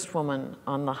the first woman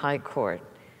on the High Court,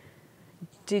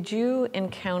 did you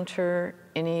encounter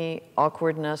any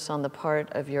awkwardness on the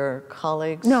part of your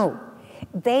colleagues? No.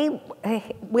 They,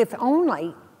 with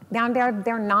only, now there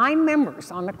are 9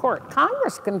 members on the court.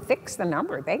 Congress can fix the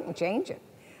number, they can change it.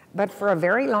 But for a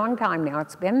very long time now,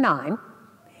 it's been 9.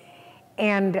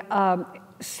 And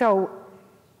so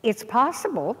it's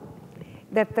possible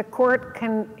that the court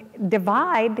can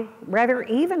divide rather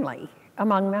evenly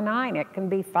among the 9. It can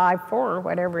be 5-4 or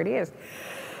whatever it is.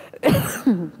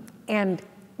 And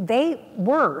they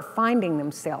were finding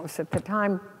themselves, at the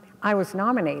time I was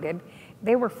nominated,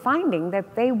 they were finding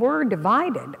that they were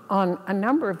divided on a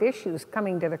number of issues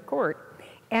coming to the court,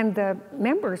 and the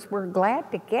members were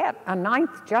glad to get a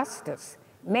 9th justice,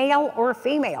 male or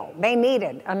female. They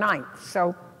needed a 9th,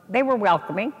 so they were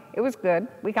welcoming. It was good.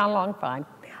 We got along fine.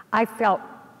 I felt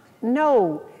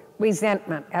no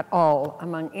resentment at all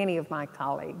among any of my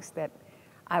colleagues that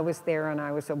I was there and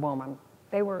I was a woman.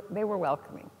 They were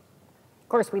welcoming. Of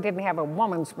course, we didn't have a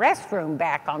woman's restroom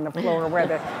back on the floor where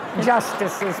the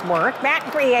justices work. That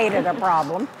created a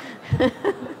problem.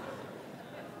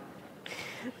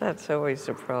 That's always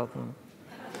a problem.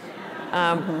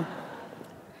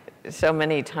 So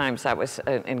many times I was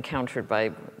encountered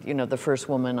by, the first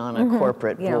woman on a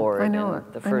corporate board,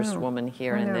 and the first woman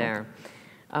here and there.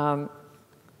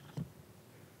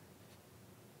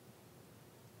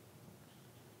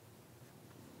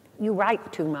 You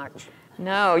write too much.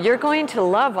 No, you're going to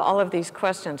love all of these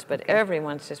questions, but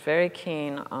everyone's just very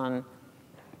keen on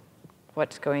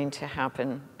what's going to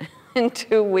happen in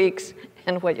 2 weeks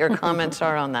and what your comments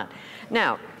are on that.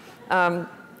 Now,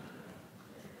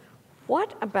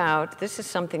 what about, this is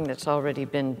something that's already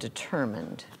been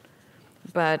determined,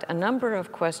 but a number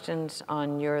of questions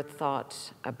on your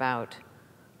thoughts about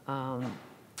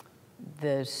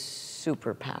the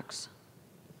super PACs.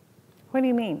 What do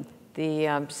you mean?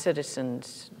 The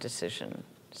citizens' decision,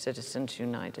 Citizens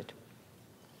United.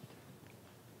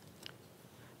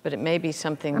 But it may be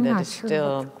something that is still... I'm not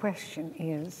sure what the question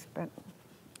is, but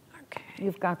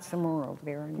you've got some more over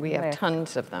there on your left. We have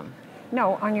tons of them.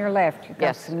 No, on your left, you've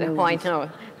got some new ones. I know.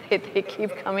 They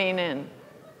keep coming in.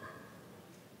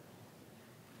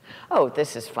 Oh,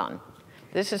 this is fun.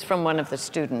 This is from one of the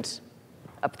students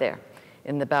up there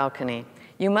in the balcony.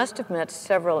 You must have met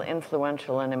several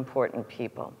influential and important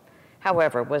people.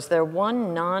 However, was there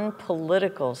one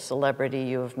non-political celebrity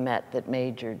you have met that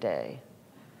made your day?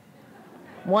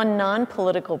 One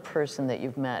non-political person that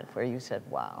you've met where you said,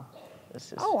 wow,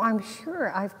 this is... Oh, I'm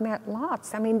sure I've met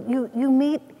lots. I mean, you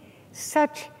meet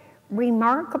such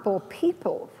remarkable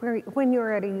people when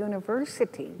you're at a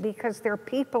university, because there are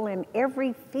people in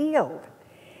every field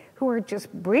who are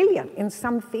just brilliant in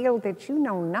some field that you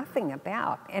know nothing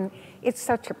about. And it's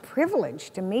such a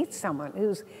privilege to meet someone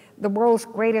who's the world's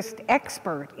greatest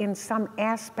expert in some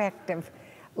aspect of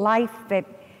life that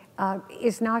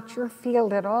is not your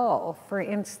field at all. For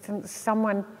instance,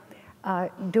 someone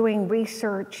doing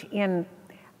research in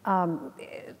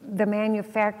the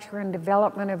manufacture and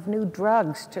development of new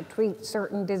drugs to treat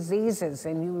certain diseases,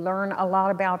 and you learn a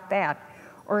lot about that.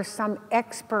 Or some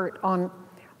expert on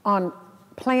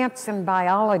plants and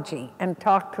biology, and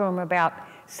talk to them about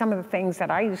some of the things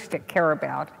that I used to care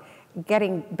about,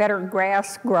 getting better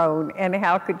grass grown, and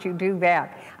how could you do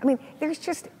that? I mean, there's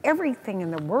just everything in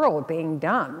the world being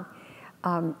done.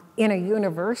 in a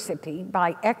university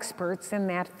by experts in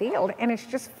that field, and it's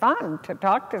just fun to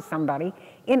talk to somebody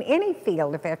in any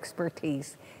field of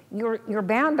expertise. You're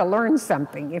bound to learn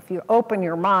something if you open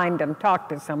your mind and talk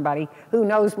to somebody who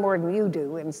knows more than you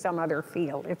do in some other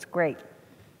field. It's great.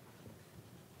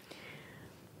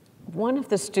 One of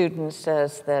the students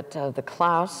says that the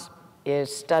class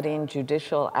is studying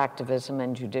judicial activism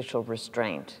and judicial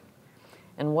restraint,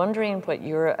 and wondering what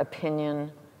your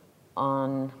opinion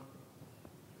on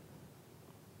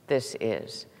this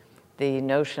is, the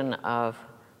notion of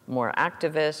more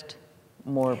activist,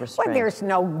 more restraint. Well, there's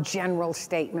no general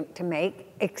statement to make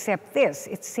except this.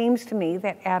 It seems to me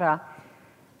that at a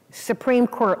Supreme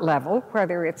Court level,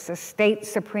 whether it's a state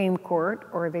Supreme Court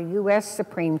or the US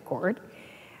Supreme Court,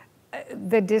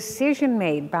 the decision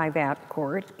made by that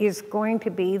court is going to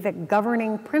be the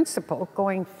governing principle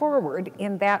going forward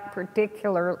in that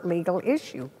particular legal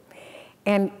issue.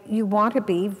 And you want to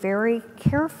be very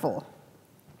careful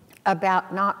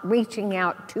about not reaching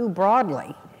out too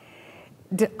broadly.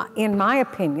 In my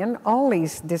opinion, all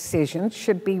these decisions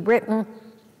should be written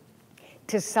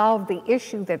to solve the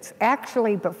issue that's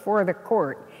actually before the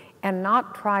court and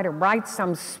not try to write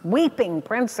some sweeping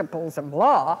principles of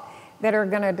law that are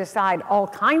going to decide all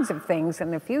kinds of things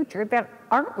in the future that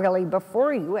aren't really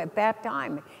before you at that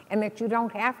time and that you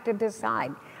don't have to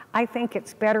decide. I think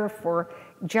it's better for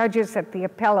judges at the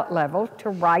appellate level to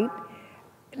write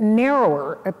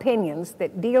narrower opinions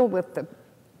that deal with the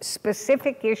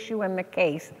specific issue in the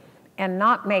case and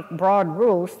not make broad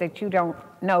rules that you don't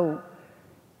know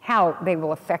how they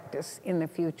will affect us in the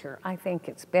future. I think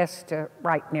it's best to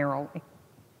write narrowly.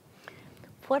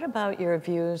 What about your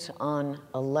views on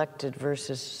elected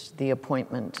versus the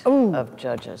appointment of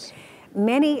judges?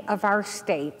 Many of our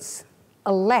states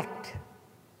elect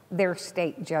their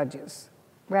state judges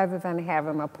rather than have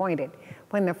them appointed.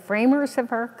 When the framers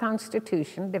of our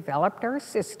Constitution developed our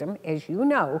system, as you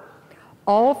know,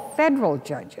 all federal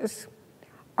judges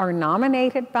are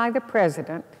nominated by the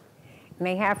president, and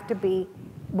they have to be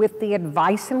with the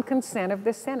advice and consent of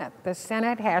the Senate. The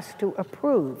Senate has to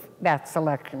approve that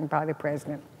selection by the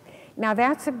president. Now,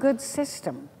 that's a good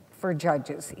system for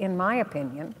judges, in my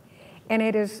opinion, and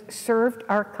it has served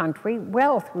our country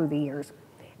well through the years.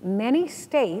 Many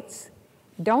states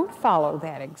don't follow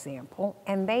that example,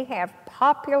 and they have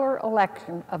popular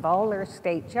election of all their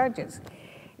state judges.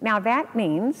 Now, that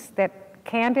means that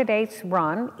candidates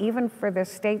run, even for the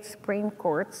state Supreme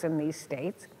Courts in these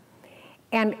states,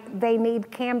 and they need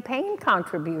campaign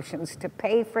contributions to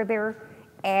pay for their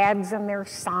ads and their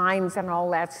signs and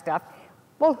all that stuff.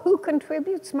 Well, who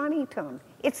contributes money to them?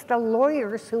 It's the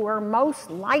lawyers who are most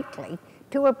likely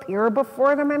to appear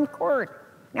before them in court.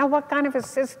 Now, what kind of a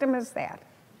system is that?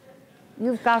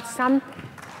 You've got some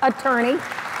attorney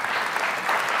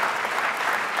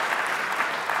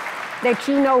that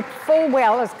you know full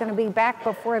well is going to be back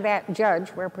before that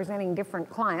judge representing different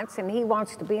clients, and he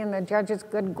wants to be in the judge's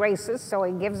good graces, so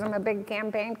he gives them a big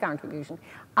campaign contribution.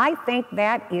 I think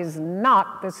that is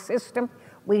not the system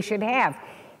we should have.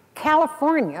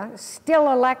 California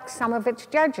still elects some of its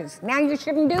judges. Now, you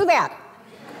shouldn't do that.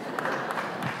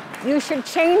 You should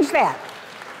change that.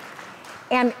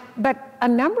 But a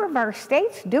number of our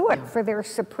states do it for their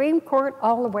Supreme Court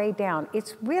all the way down.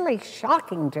 It's really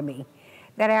shocking to me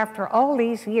that after all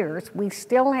these years, we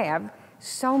still have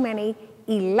so many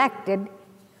elected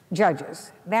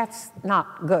judges. That's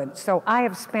not good. So I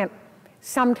have spent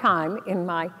some time in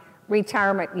my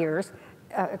retirement years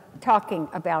talking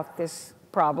about this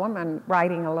problem and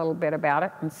writing a little bit about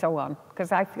it and so on,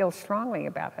 because I feel strongly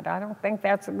about it. I don't think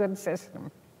that's a good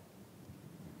system.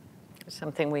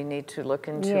 Something we need to look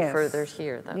into further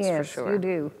here, that's for sure. Yes, you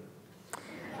do.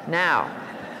 Now,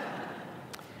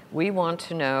 we want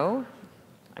to know,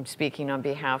 I'm speaking on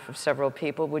behalf of several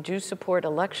people, would you support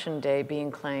Election Day being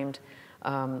claimed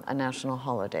a national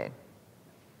holiday?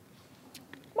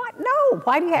 What? No,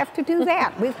 why do you have to do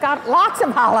that? We've got lots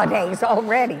of holidays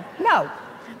already. No.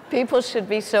 People should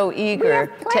be so eager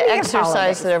to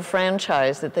exercise their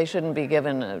franchise that they shouldn't be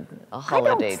given a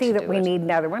holiday. I don't see that we need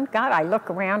another one. God, I look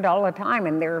around all the time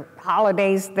and there are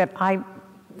holidays that I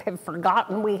have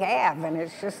forgotten we have, and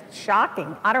it's just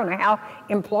shocking. I don't know how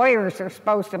employers are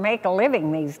supposed to make a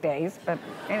living these days, but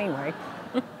anyway.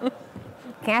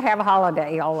 Can't have a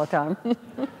holiday all the time.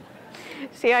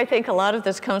 See, I think a lot of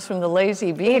this comes from the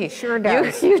lazy bee. It sure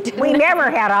does. We never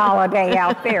had a holiday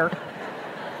out there.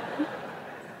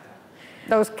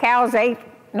 Those cows ate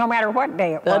no matter what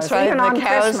day it was. That's right, even the on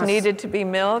cows Christmas. needed to be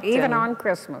milked. Even on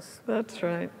Christmas. That's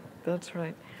right, that's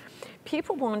right.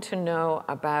 People want to know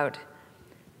about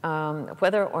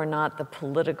whether or not the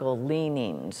political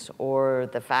leanings or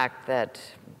the fact that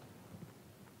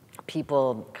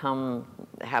people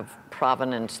have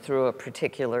provenance through a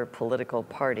particular political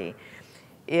party.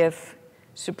 If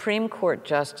Supreme Court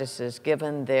justices,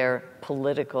 given their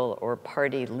political or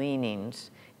party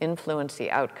leanings, influence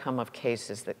the outcome of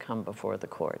cases that come before the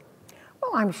court?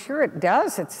 Well, I'm sure it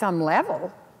does at some level.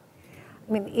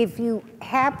 I mean, if you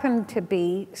happen to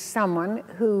be someone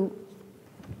who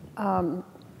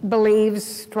believes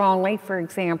strongly, for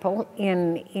example,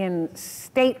 in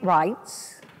state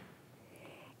rights,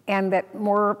 and that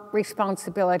more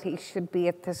responsibility should be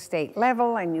at the state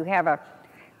level, and you have a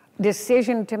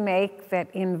decision to make that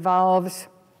involves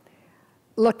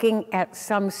looking at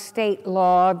some state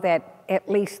law that at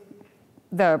least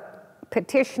the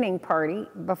petitioning party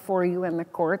before you in the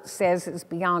court says is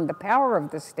beyond the power of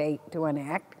the state to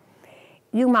enact,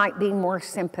 you might be more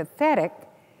sympathetic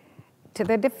to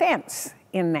the defense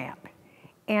in that.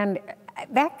 And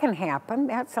that can happen,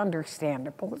 that's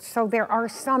understandable. So there are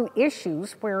some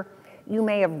issues where you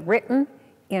may have written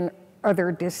in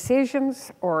other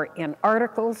decisions or in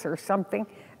articles or something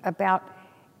about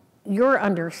your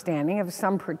understanding of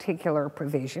some particular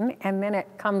provision, and then it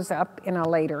comes up in a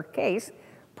later case.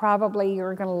 Probably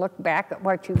you're going to look back at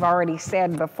what you've already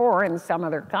said before in some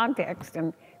other context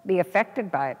and be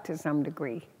affected by it to some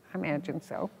degree. I imagine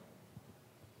so.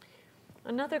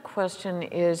 Another question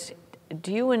is,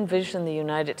 do you envision the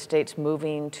United States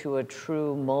moving to a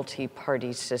true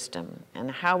multi-party system?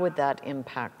 And how would that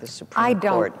impact the Supreme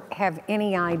Court? I don't have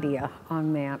any idea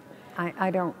on that. I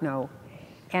don't know.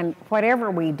 And whatever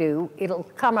we do, it'll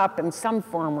come up in some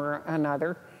form or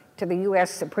another to the U.S.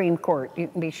 Supreme Court. You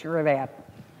can be sure of that.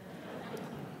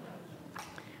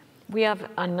 We have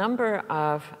a number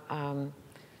of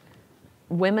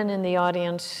women in the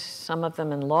audience, some of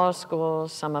them in law school,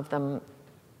 some of them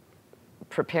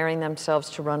preparing themselves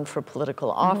to run for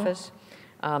political office.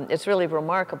 It's really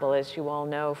remarkable, as you all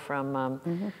know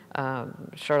from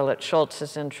Charlotte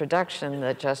Schultz's introduction,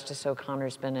 that Justice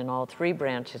O'Connor's been in all three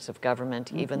branches of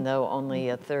government, even though only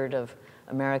a third of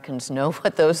Americans know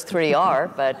what those three are.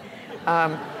 But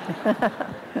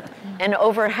and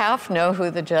over half know who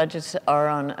the judges are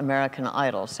on American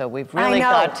Idol. So we've really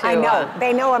got to I know.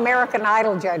 They know American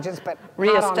Idol judges, but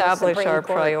reestablish not on the our Supreme Court.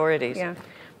 Priorities. Yeah,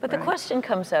 but the question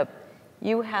comes up,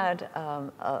 you had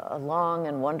a long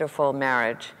and wonderful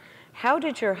marriage. How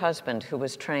did your husband, who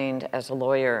was trained as a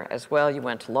lawyer as well, you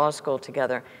went to law school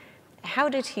together, how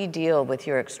did he deal with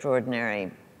your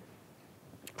extraordinary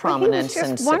prominence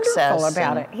and success? He was just wonderful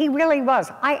about it. He really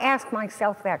was. I asked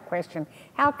myself that question.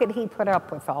 How could he put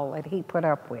up with all that he put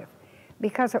up with?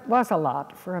 Because it was a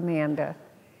lot for a man to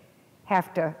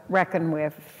have to reckon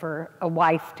with, for a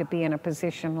wife to be in a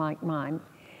position like mine.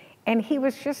 And he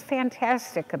was just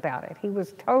fantastic about it. He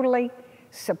was totally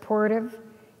supportive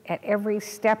at every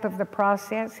step of the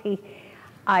process.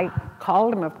 I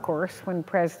called him, of course, when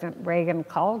President Reagan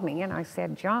called me, and I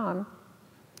said, John,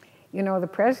 you know, the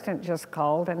president just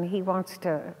called, and he wants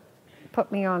to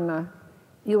put me on the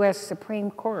U.S. Supreme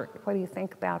Court. What do you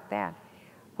think about that?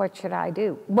 What should I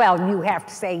do? Well, you have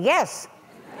to say yes.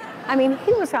 I mean,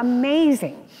 he was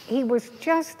amazing. He was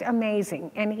just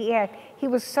amazing. And he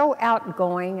was so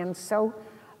outgoing and so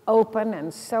open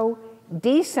and so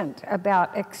decent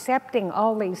about accepting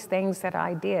all these things that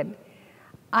I did.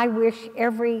 I wish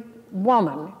every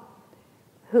woman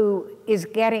who is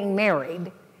getting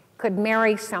married could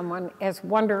marry someone as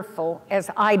wonderful as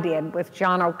I did with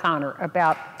John O'Connor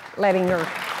about letting her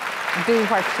do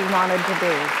what she wanted to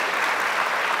do.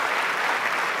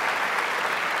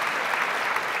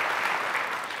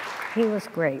 He was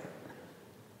great.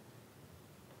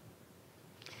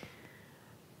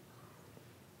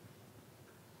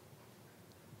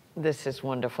 This is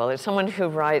wonderful. There's someone who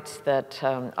writes that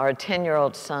our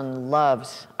 10-year-old son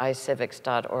loves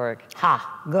iCivics.org.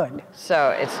 Ha, good.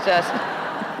 So it's just,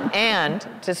 and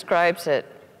describes it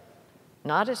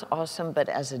not as awesome, but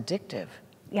as addictive.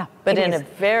 Yeah, but in a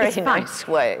very nice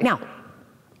way. Now,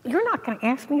 you're not going to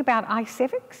ask me about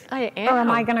iCivics? I am. Or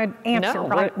am I going to answer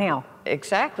right now?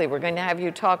 Exactly. We're going to have you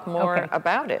talk more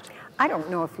about it. I don't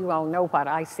know if you all know what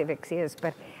iCivics is,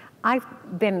 but I've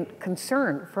been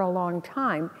concerned for a long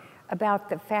time about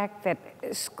the fact that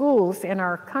schools in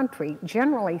our country,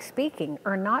 generally speaking,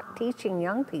 are not teaching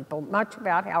young people much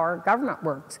about how our government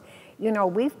works. You know,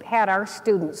 we've had our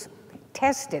students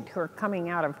tested who are coming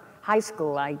out of high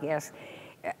school, I guess,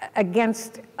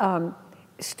 against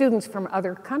students from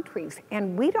other countries,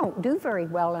 and we don't do very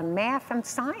well in math and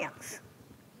science.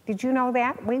 Did you know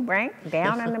that? We rank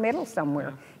down in the middle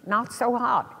somewhere, not so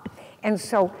hot. And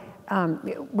so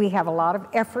we have a lot of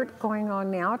effort going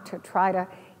on now to try to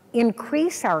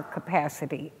increase our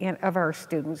capacity of our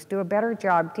students, do a better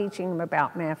job teaching them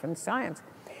about math and science.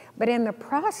 But in the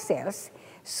process,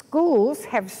 schools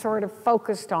have sort of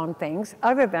focused on things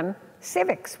other than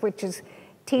civics, which is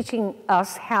teaching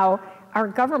us how our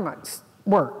governments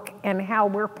work and how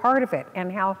we're part of it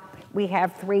and how we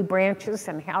have 3 branches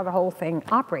and how the whole thing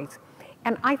operates.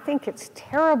 And I think it's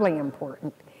terribly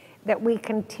important that we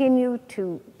continue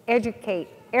to educate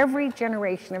every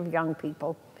generation of young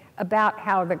people about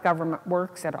how the government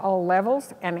works at all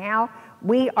levels and how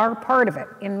we are part of it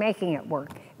in making it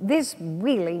work. This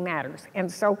really matters.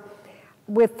 And so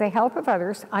with the help of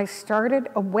others, I started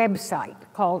a website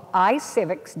called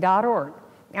iCivics.org.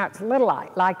 Now it's little I,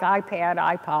 like iPad,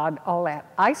 iPod, all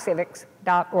that,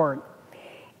 iCivics.org.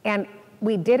 And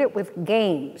we did it with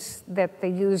games that the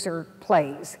user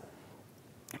plays.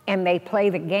 And they play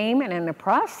the game, and in the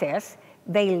process,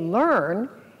 they learn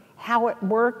how it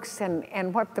works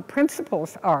and what the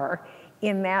principles are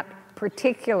in that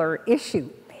particular issue.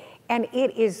 And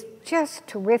it is just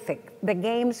terrific. The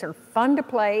games are fun to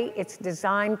play. It's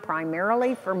designed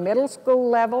primarily for middle school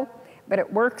level, but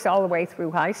it works all the way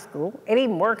through high school. It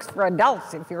even works for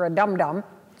adults if you're a dum-dum,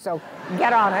 so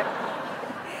get on it.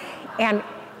 And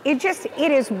it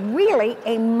is really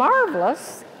a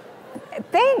marvelous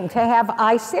thing to have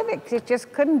iCivics. It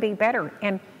just couldn't be better.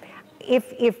 And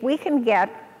if we can get,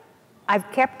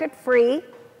 I've kept it free.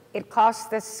 It costs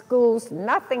the schools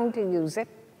nothing to use it.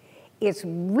 It's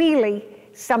really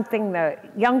something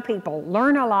that young people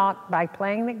learn a lot by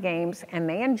playing the games, and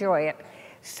they enjoy it.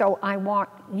 So I want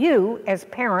you as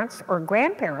parents or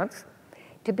grandparents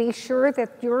to be sure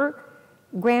that your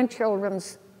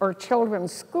grandchildren's or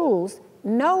children's schools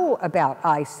know about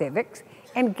iCivics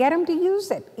and get them to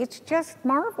use it. It's just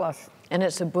marvelous. And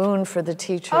it's a boon for the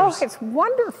teachers. Oh, it's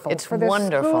wonderful. It's for the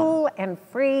wonderful. School and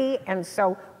free. And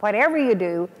so whatever you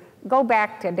do, go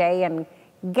back today and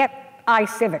get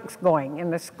iCivics going in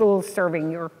the schools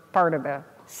serving your part of the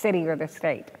city or the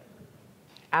state.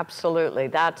 Absolutely.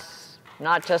 That's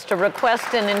not just a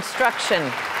request and instruction.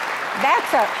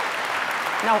 That's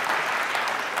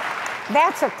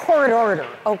a court order,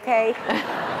 okay?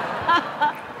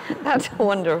 That's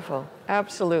wonderful.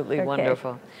 Absolutely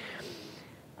wonderful.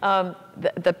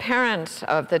 The parents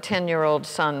of the 10-year-old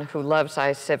son who loves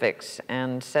iCivics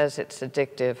and says it's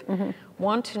addictive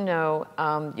want to know,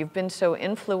 you've been so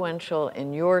influential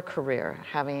in your career,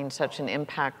 having such an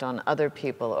impact on other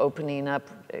people, opening up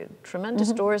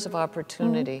tremendous doors of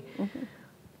opportunity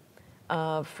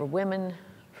for women,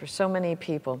 for so many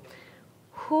people.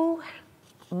 Who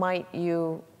might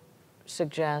you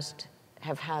suggest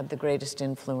have had the greatest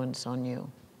influence on you?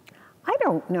 I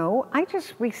don't know. I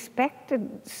just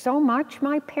respected so much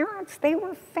my parents. They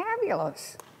were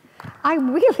fabulous. I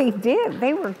really did.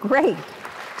 They were great.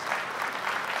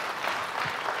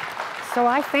 So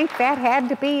I think that had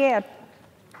to be it.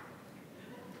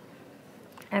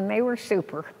 And they were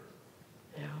super.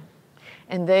 Yeah.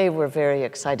 And they were very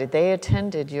excited. They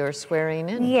attended your swearing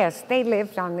in. Yes, they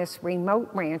lived on this remote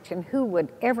ranch, and who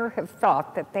would ever have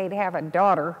thought that they'd have a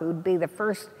daughter who'd be the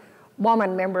first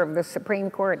woman member of the Supreme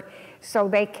Court. So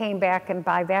they came back, and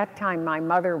by that time my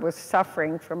mother was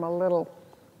suffering from a little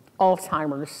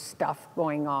Alzheimer's stuff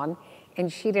going on,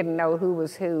 and she didn't know who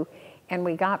was who. And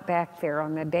we got back there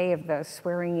on the day of the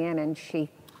swearing in, and she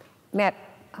met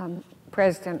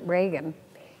President Reagan,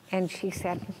 and she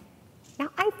said, "Now,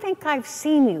 I think I've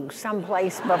seen you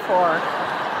someplace before."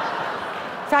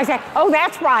 So I said, "Oh,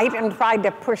 that's right," and tried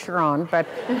to push her on, but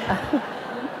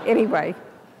anyway,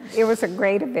 it was a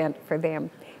great event for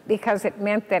them because it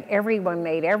meant that everyone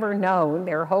they'd ever known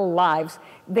their whole lives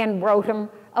then wrote them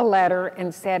a letter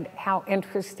and said how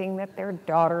interesting that their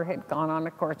daughter had gone on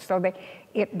the court. So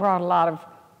it brought a lot of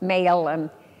mail and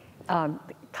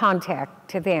contact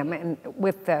to them, and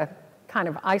with the kind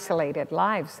of isolated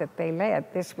lives that they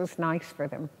led, this was nice for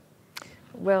them.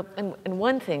 Well, and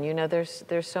one thing, you know, there's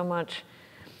so much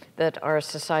that our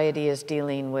society is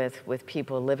dealing with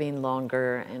people living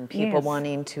longer and people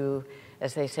wanting to,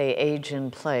 as they say, age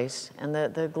in place. And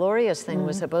the glorious thing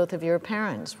was that both of your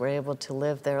parents were able to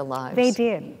live their lives. They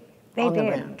did. They on did.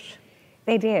 The ranch.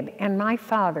 They did. And my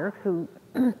father, who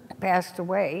passed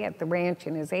away at the ranch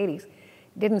in his 80s,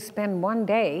 didn't spend one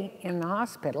day in the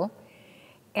hospital.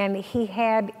 And he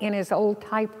had in his old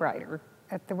typewriter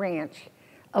at the ranch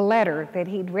a letter that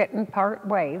he'd written part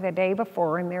way the day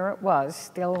before, and there it was,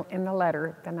 still in the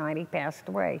letter the night he passed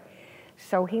away.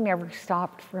 So he never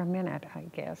stopped for a minute, I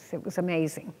guess. It was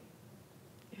amazing.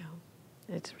 Yeah,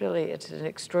 it's an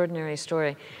extraordinary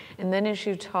story. And then as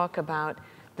you talk about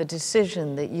the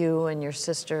decision that you and your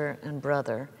sister and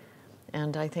brother,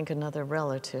 and I think another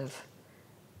relative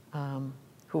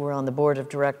who were on the board of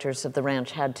directors of the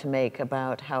ranch had to make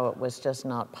about how it was just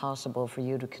not possible for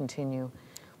you to continue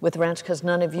with the ranch because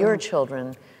none of your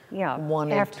children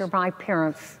wanted. After my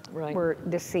parents were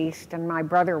deceased, and my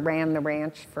brother ran the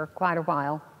ranch for quite a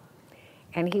while,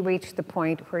 and he reached the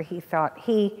point where he thought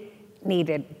he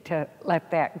needed to let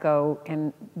that go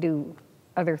and do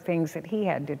other things that he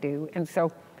had to do. And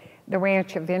so the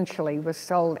ranch eventually was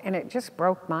sold, and it just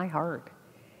broke my heart.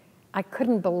 I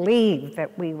couldn't believe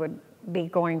that we would be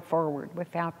going forward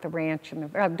without the ranch. And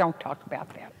the, don't talk about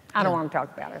that. I don't want to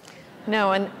talk about it.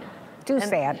 No, and too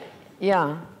sad.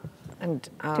 Yeah, and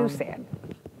too sad.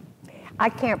 I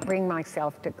can't bring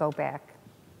myself to go back.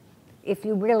 If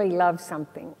you really love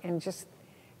something and just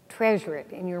treasure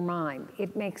it in your mind,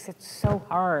 it makes it so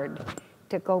hard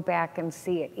to go back and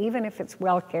see it. Even if it's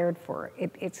well cared for,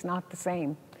 it's not the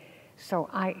same. So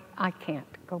I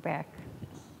can't go back.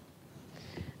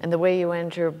 And the way you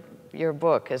end your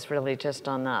book is really just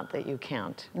on that you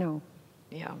can't. No.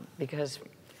 Yeah, because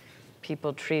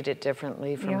people treat it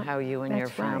differently from how you and your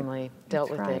family dealt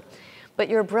with it. But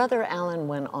your brother Alan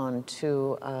went on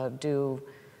to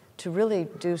really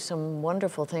do some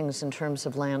wonderful things in terms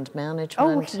of land management.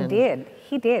 Oh, he did.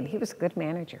 He did. He was a good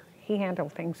manager. He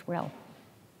handled things well.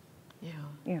 Yeah.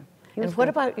 Yeah. And what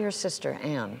about your sister,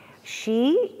 Anne?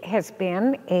 She has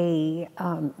been a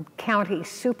county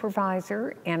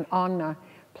supervisor and on the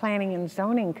Planning and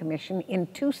Zoning Commission in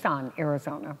Tucson,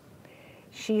 Arizona.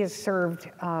 She has served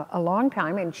a long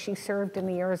time, and she served in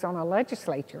the Arizona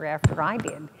legislature after I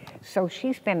did. So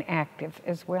she's been active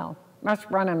as well. Must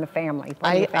run in the family.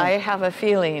 I have a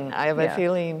feeling. I have a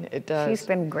feeling it does. She's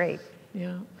been great.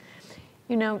 Yeah.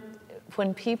 You know,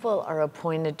 when people are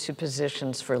appointed to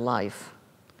positions for life,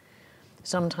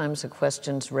 sometimes the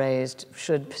question's raised,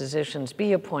 should positions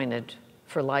be appointed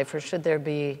for life or should there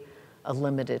be a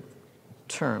limited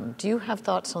term? Do you have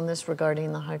thoughts on this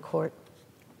regarding the High Court?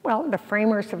 Well, the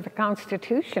framers of the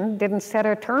Constitution didn't set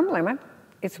a term limit.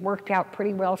 It's worked out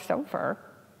pretty well so far.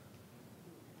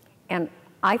 And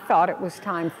I thought it was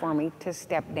time for me to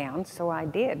step down, so I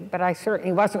did, but I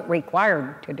certainly wasn't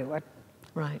required to do it.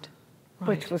 Right.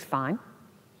 Which was fine.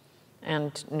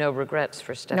 And no regrets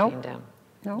for stepping down?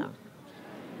 No.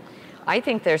 I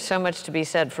think there's so much to be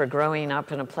said for growing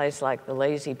up in a place like the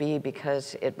Lazy Bee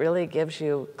because it really gives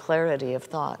you clarity of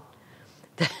thought.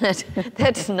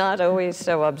 That's not always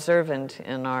so observant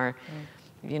in our,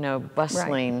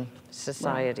 bustling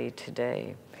society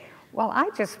today. Well, I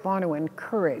just want to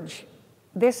encourage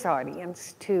this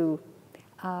audience to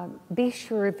be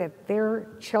sure that their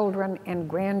children and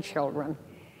grandchildren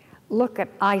look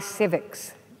at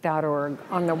iCivics.org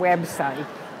on the website.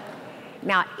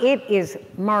 Now, it is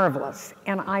marvelous,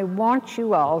 and I want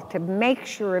you all to make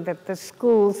sure that the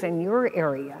schools in your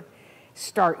area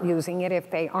start using it if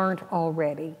they aren't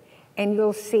already, and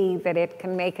you'll see that it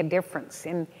can make a difference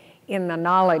in the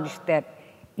knowledge that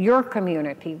your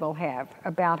community will have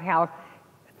about how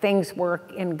things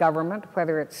work in government,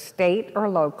 whether it's state or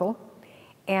local,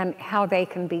 and how they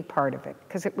can be part of it,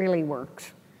 because it really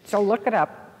works. So look it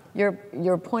up.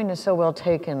 Your point is so well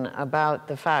taken about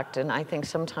the fact, and I think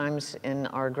sometimes in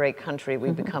our great country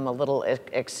we become a little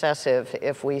excessive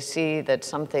if we see that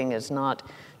something is not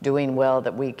doing well,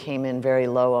 that we came in very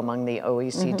low among the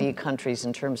OECD countries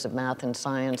in terms of math and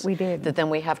science. We did. That then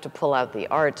we have to pull out the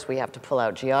arts, we have to pull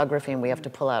out geography, and we have to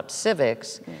pull out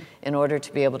civics in order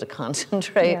to be able to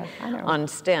concentrate on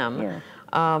STEM.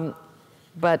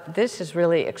 But this is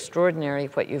really extraordinary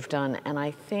what you've done, and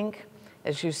I think,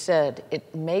 as you said,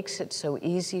 it makes it so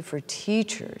easy for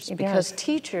teachers because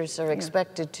teachers are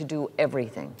expected to do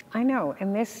everything. I know,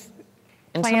 and this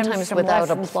and plans sometimes some without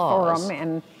lessons applause. for them,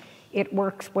 and it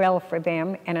works well for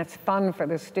them, and it's fun for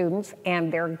the students,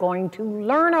 and they're going to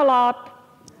learn a lot.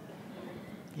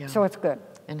 Yeah. So it's good.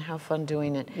 And have fun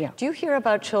doing it. Yeah. Do you hear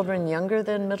about children younger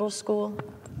than middle school?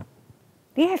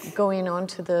 Yes. Going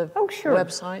onto the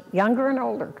website? Younger and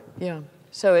older. Yeah.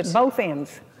 So it's both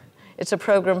ends. It's a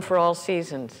program for all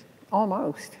seasons.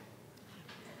 Almost.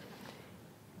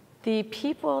 The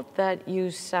people that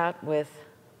you sat with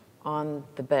on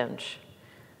the bench,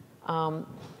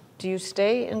 do you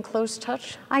stay in close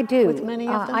touch I do. with many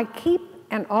of them? I keep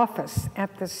an office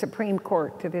at the Supreme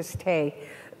Court to this day.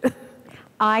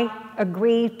 I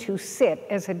agree to sit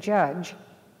as a judge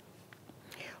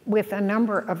with a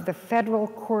number of the federal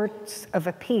courts of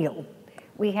appeal.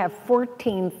 We have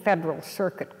 14 federal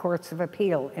circuit courts of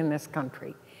appeal in this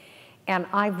country. And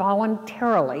I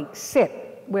voluntarily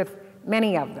sit with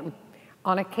many of them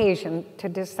on occasion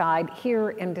to hear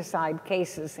and decide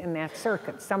cases in that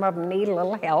circuit. Some of them need a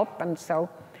little help, and so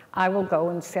I will go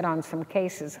and sit on some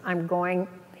cases. I'm going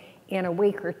in a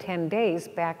week or 10 days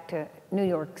back to New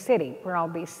York City, where I'll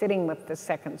be sitting with the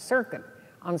Second Circuit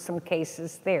on some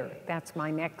cases there. That's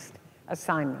my next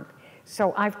assignment.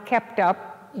 So I've kept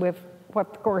up with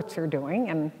what the courts are doing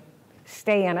and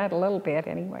stay in it a little bit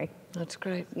anyway. That's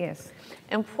great. Yes.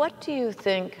 And what do you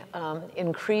think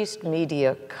increased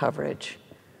media coverage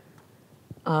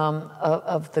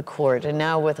of the court, and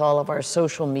now with all of our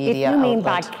social media If you mean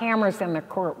outlets. by cameras in the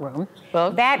courtroom,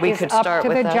 Well, that we is could up start to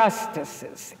with the that.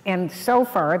 justices. And so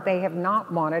far, they have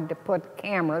not wanted to put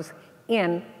cameras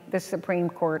in the Supreme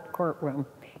Court courtroom.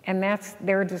 And that's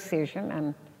their decision,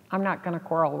 and I'm not going to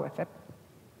quarrel with it.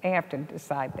 They have to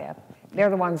decide that. They're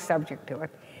the ones subject to it.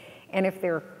 And if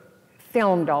they're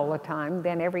filmed all the time,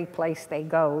 then every place they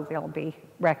go, they'll be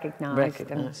recognized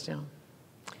and Yeah.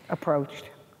 approached.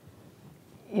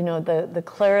 You know, the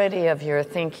clarity of your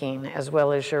thinking as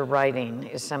well as your writing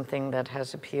is something that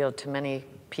has appealed to many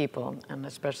people, and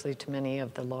especially to many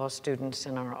of the law students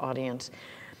in our audience.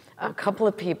 A couple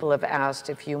of people have asked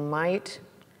if you might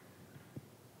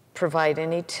provide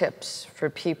any tips for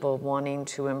people wanting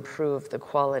to improve the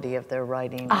quality of their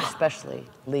writing, especially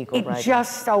legal writing. It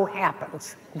just so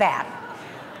happens that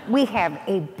we have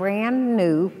a brand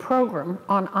new program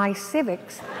on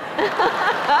iCivics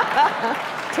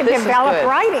to develop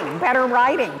writing, better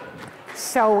writing.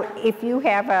 So if you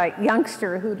have a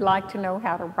youngster who'd like to know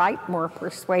how to write more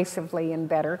persuasively and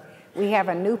better, we have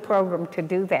a new program to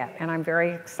do that, and I'm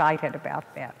very excited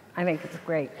about that. I think it's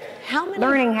great.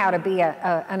 Learning how to be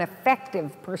an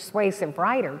effective, persuasive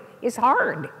writer is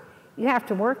hard. You have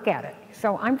to work at it.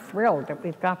 So I'm thrilled that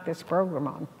we've got this program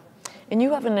on. And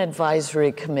you have an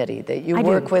advisory committee that you I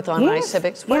work do. with on Yes.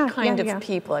 iCivics. What Yeah, kind yeah. of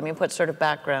people? I mean, what sort of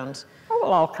backgrounds? Oh,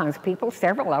 well, all kinds of people.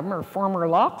 Several of them are former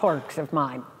law clerks of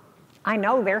mine. I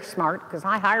know they're smart because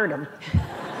I hired them.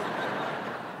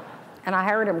 And I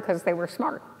hired them because they were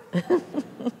smart. That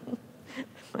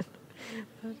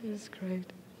is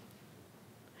great.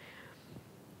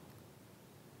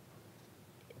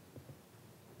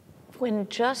 When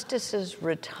justices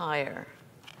retire,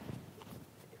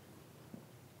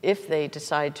 if they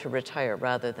decide to retire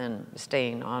rather than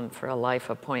staying on for a life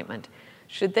appointment,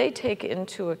 should they take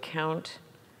into account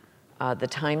the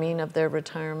timing of their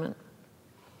retirement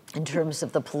in terms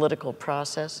of the political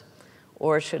process,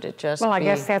 or should it just Well, I be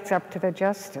guess that's up to the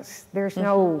justice. There's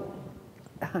no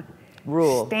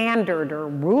rule? standard or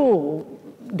rule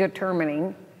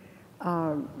determining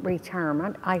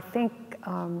retirement. I think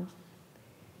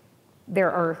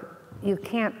you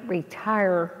can't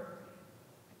retire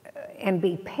and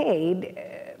be paid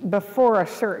before a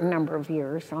certain number of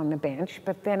years on the bench,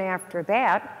 but then after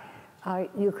that,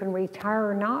 you can retire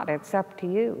or not. It's up to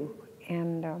you.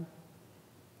 And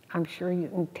I'm sure you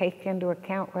can take into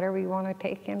account whatever you want to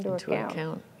take into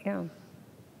account. Yeah.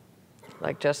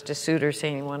 Like Justice Souter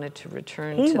saying he wanted to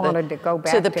return He to wanted to go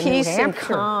back to New peace and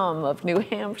Hampshire. calm of New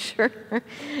Hampshire.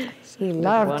 He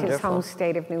loved his wonderful. home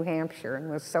state of New Hampshire and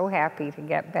was so happy to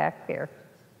get back there.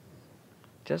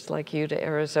 Just like you to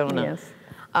Arizona. Yes.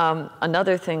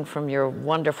 Another thing from your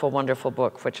wonderful, wonderful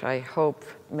book, which I hope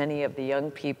many of the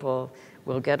young people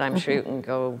will get, I'm sure you can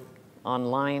go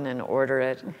online and order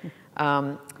it,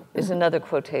 is another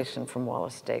quotation from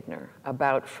Wallace Stegner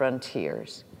about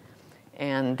frontiers.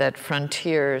 And that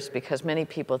frontiers, because many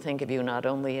people think of you not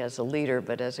only as a leader,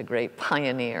 but as a great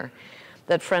pioneer,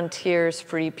 that frontiers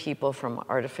free people from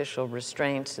artificial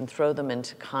restraints and throw them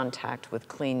into contact with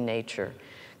clean nature,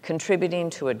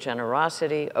 contributing to a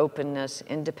generosity, openness,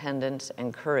 independence,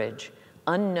 and courage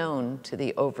unknown to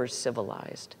the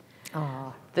over-civilized.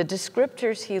 The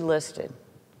descriptors he listed,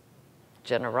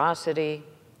 generosity,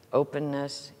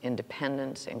 openness,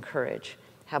 independence, and courage,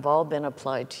 have all been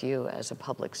applied to you as a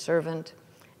public servant,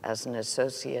 as an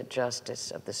associate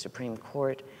justice of the Supreme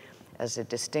Court, as a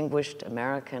distinguished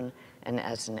American, and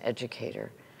as an educator.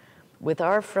 With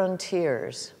our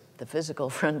frontiers, the physical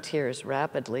frontiers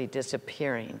rapidly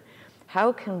disappearing,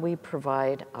 how can we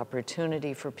provide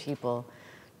opportunity for people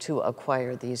to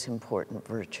acquire these important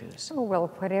virtues? Oh, well,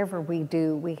 whatever we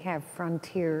do, we have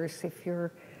frontiers. If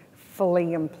you're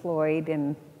fully employed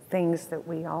in things that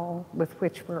with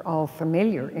which we're all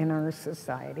familiar in our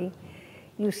society,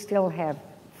 you still have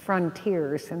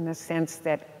frontiers in the sense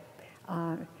that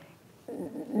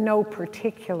no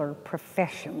particular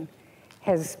profession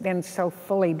has been so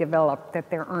fully developed that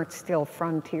there aren't still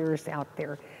frontiers out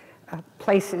there,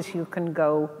 places you can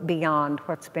go beyond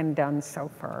what's been done so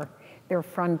far. There are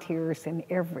frontiers in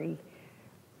every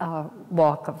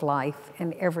walk of life,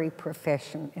 in every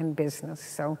profession and business.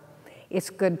 So it's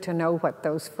good to know what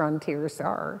those frontiers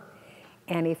are.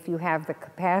 And if you have the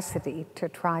capacity to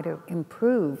try to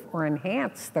improve or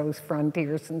enhance those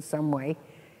frontiers in some way,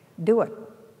 do it.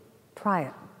 Try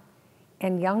it.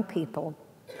 And young people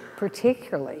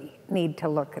particularly need to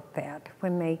look at that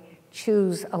when they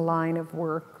choose a line of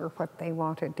work or what they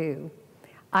want to do.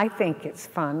 I think it's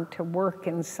fun to work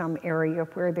in some area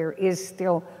where there is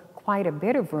still quite a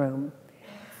bit of room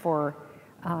for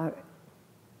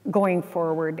going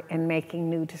forward and making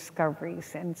new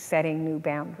discoveries and setting new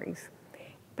boundaries.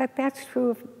 But that's true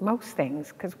of most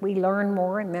things, because we learn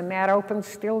more and then that opens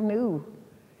still new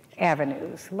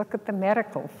avenues. Look at the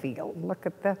medical field, look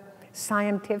at the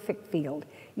scientific field.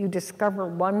 You discover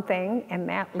one thing and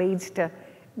that leads to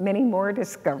many more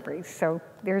discoveries. So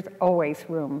there's always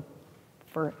room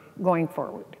for going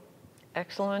forward.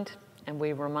 Excellent. And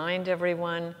we remind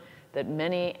everyone that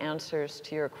many answers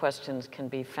to your questions can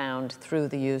be found through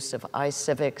the use of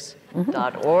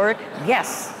iCivics.org.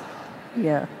 Yes.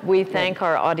 Yeah. We thank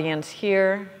our audience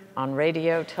here on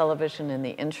radio, television, and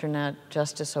the internet.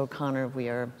 Justice O'Connor, we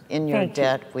are in your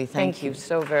debt. We thank you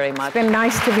so very much. It's been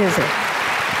nice to visit.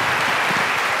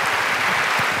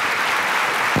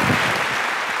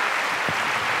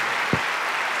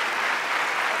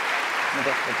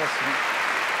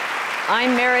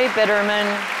 I'm Mary Bitterman,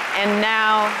 and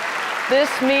now this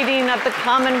meeting of the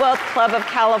Commonwealth Club of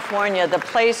California, the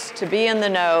place to be in the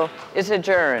know, is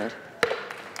adjourned.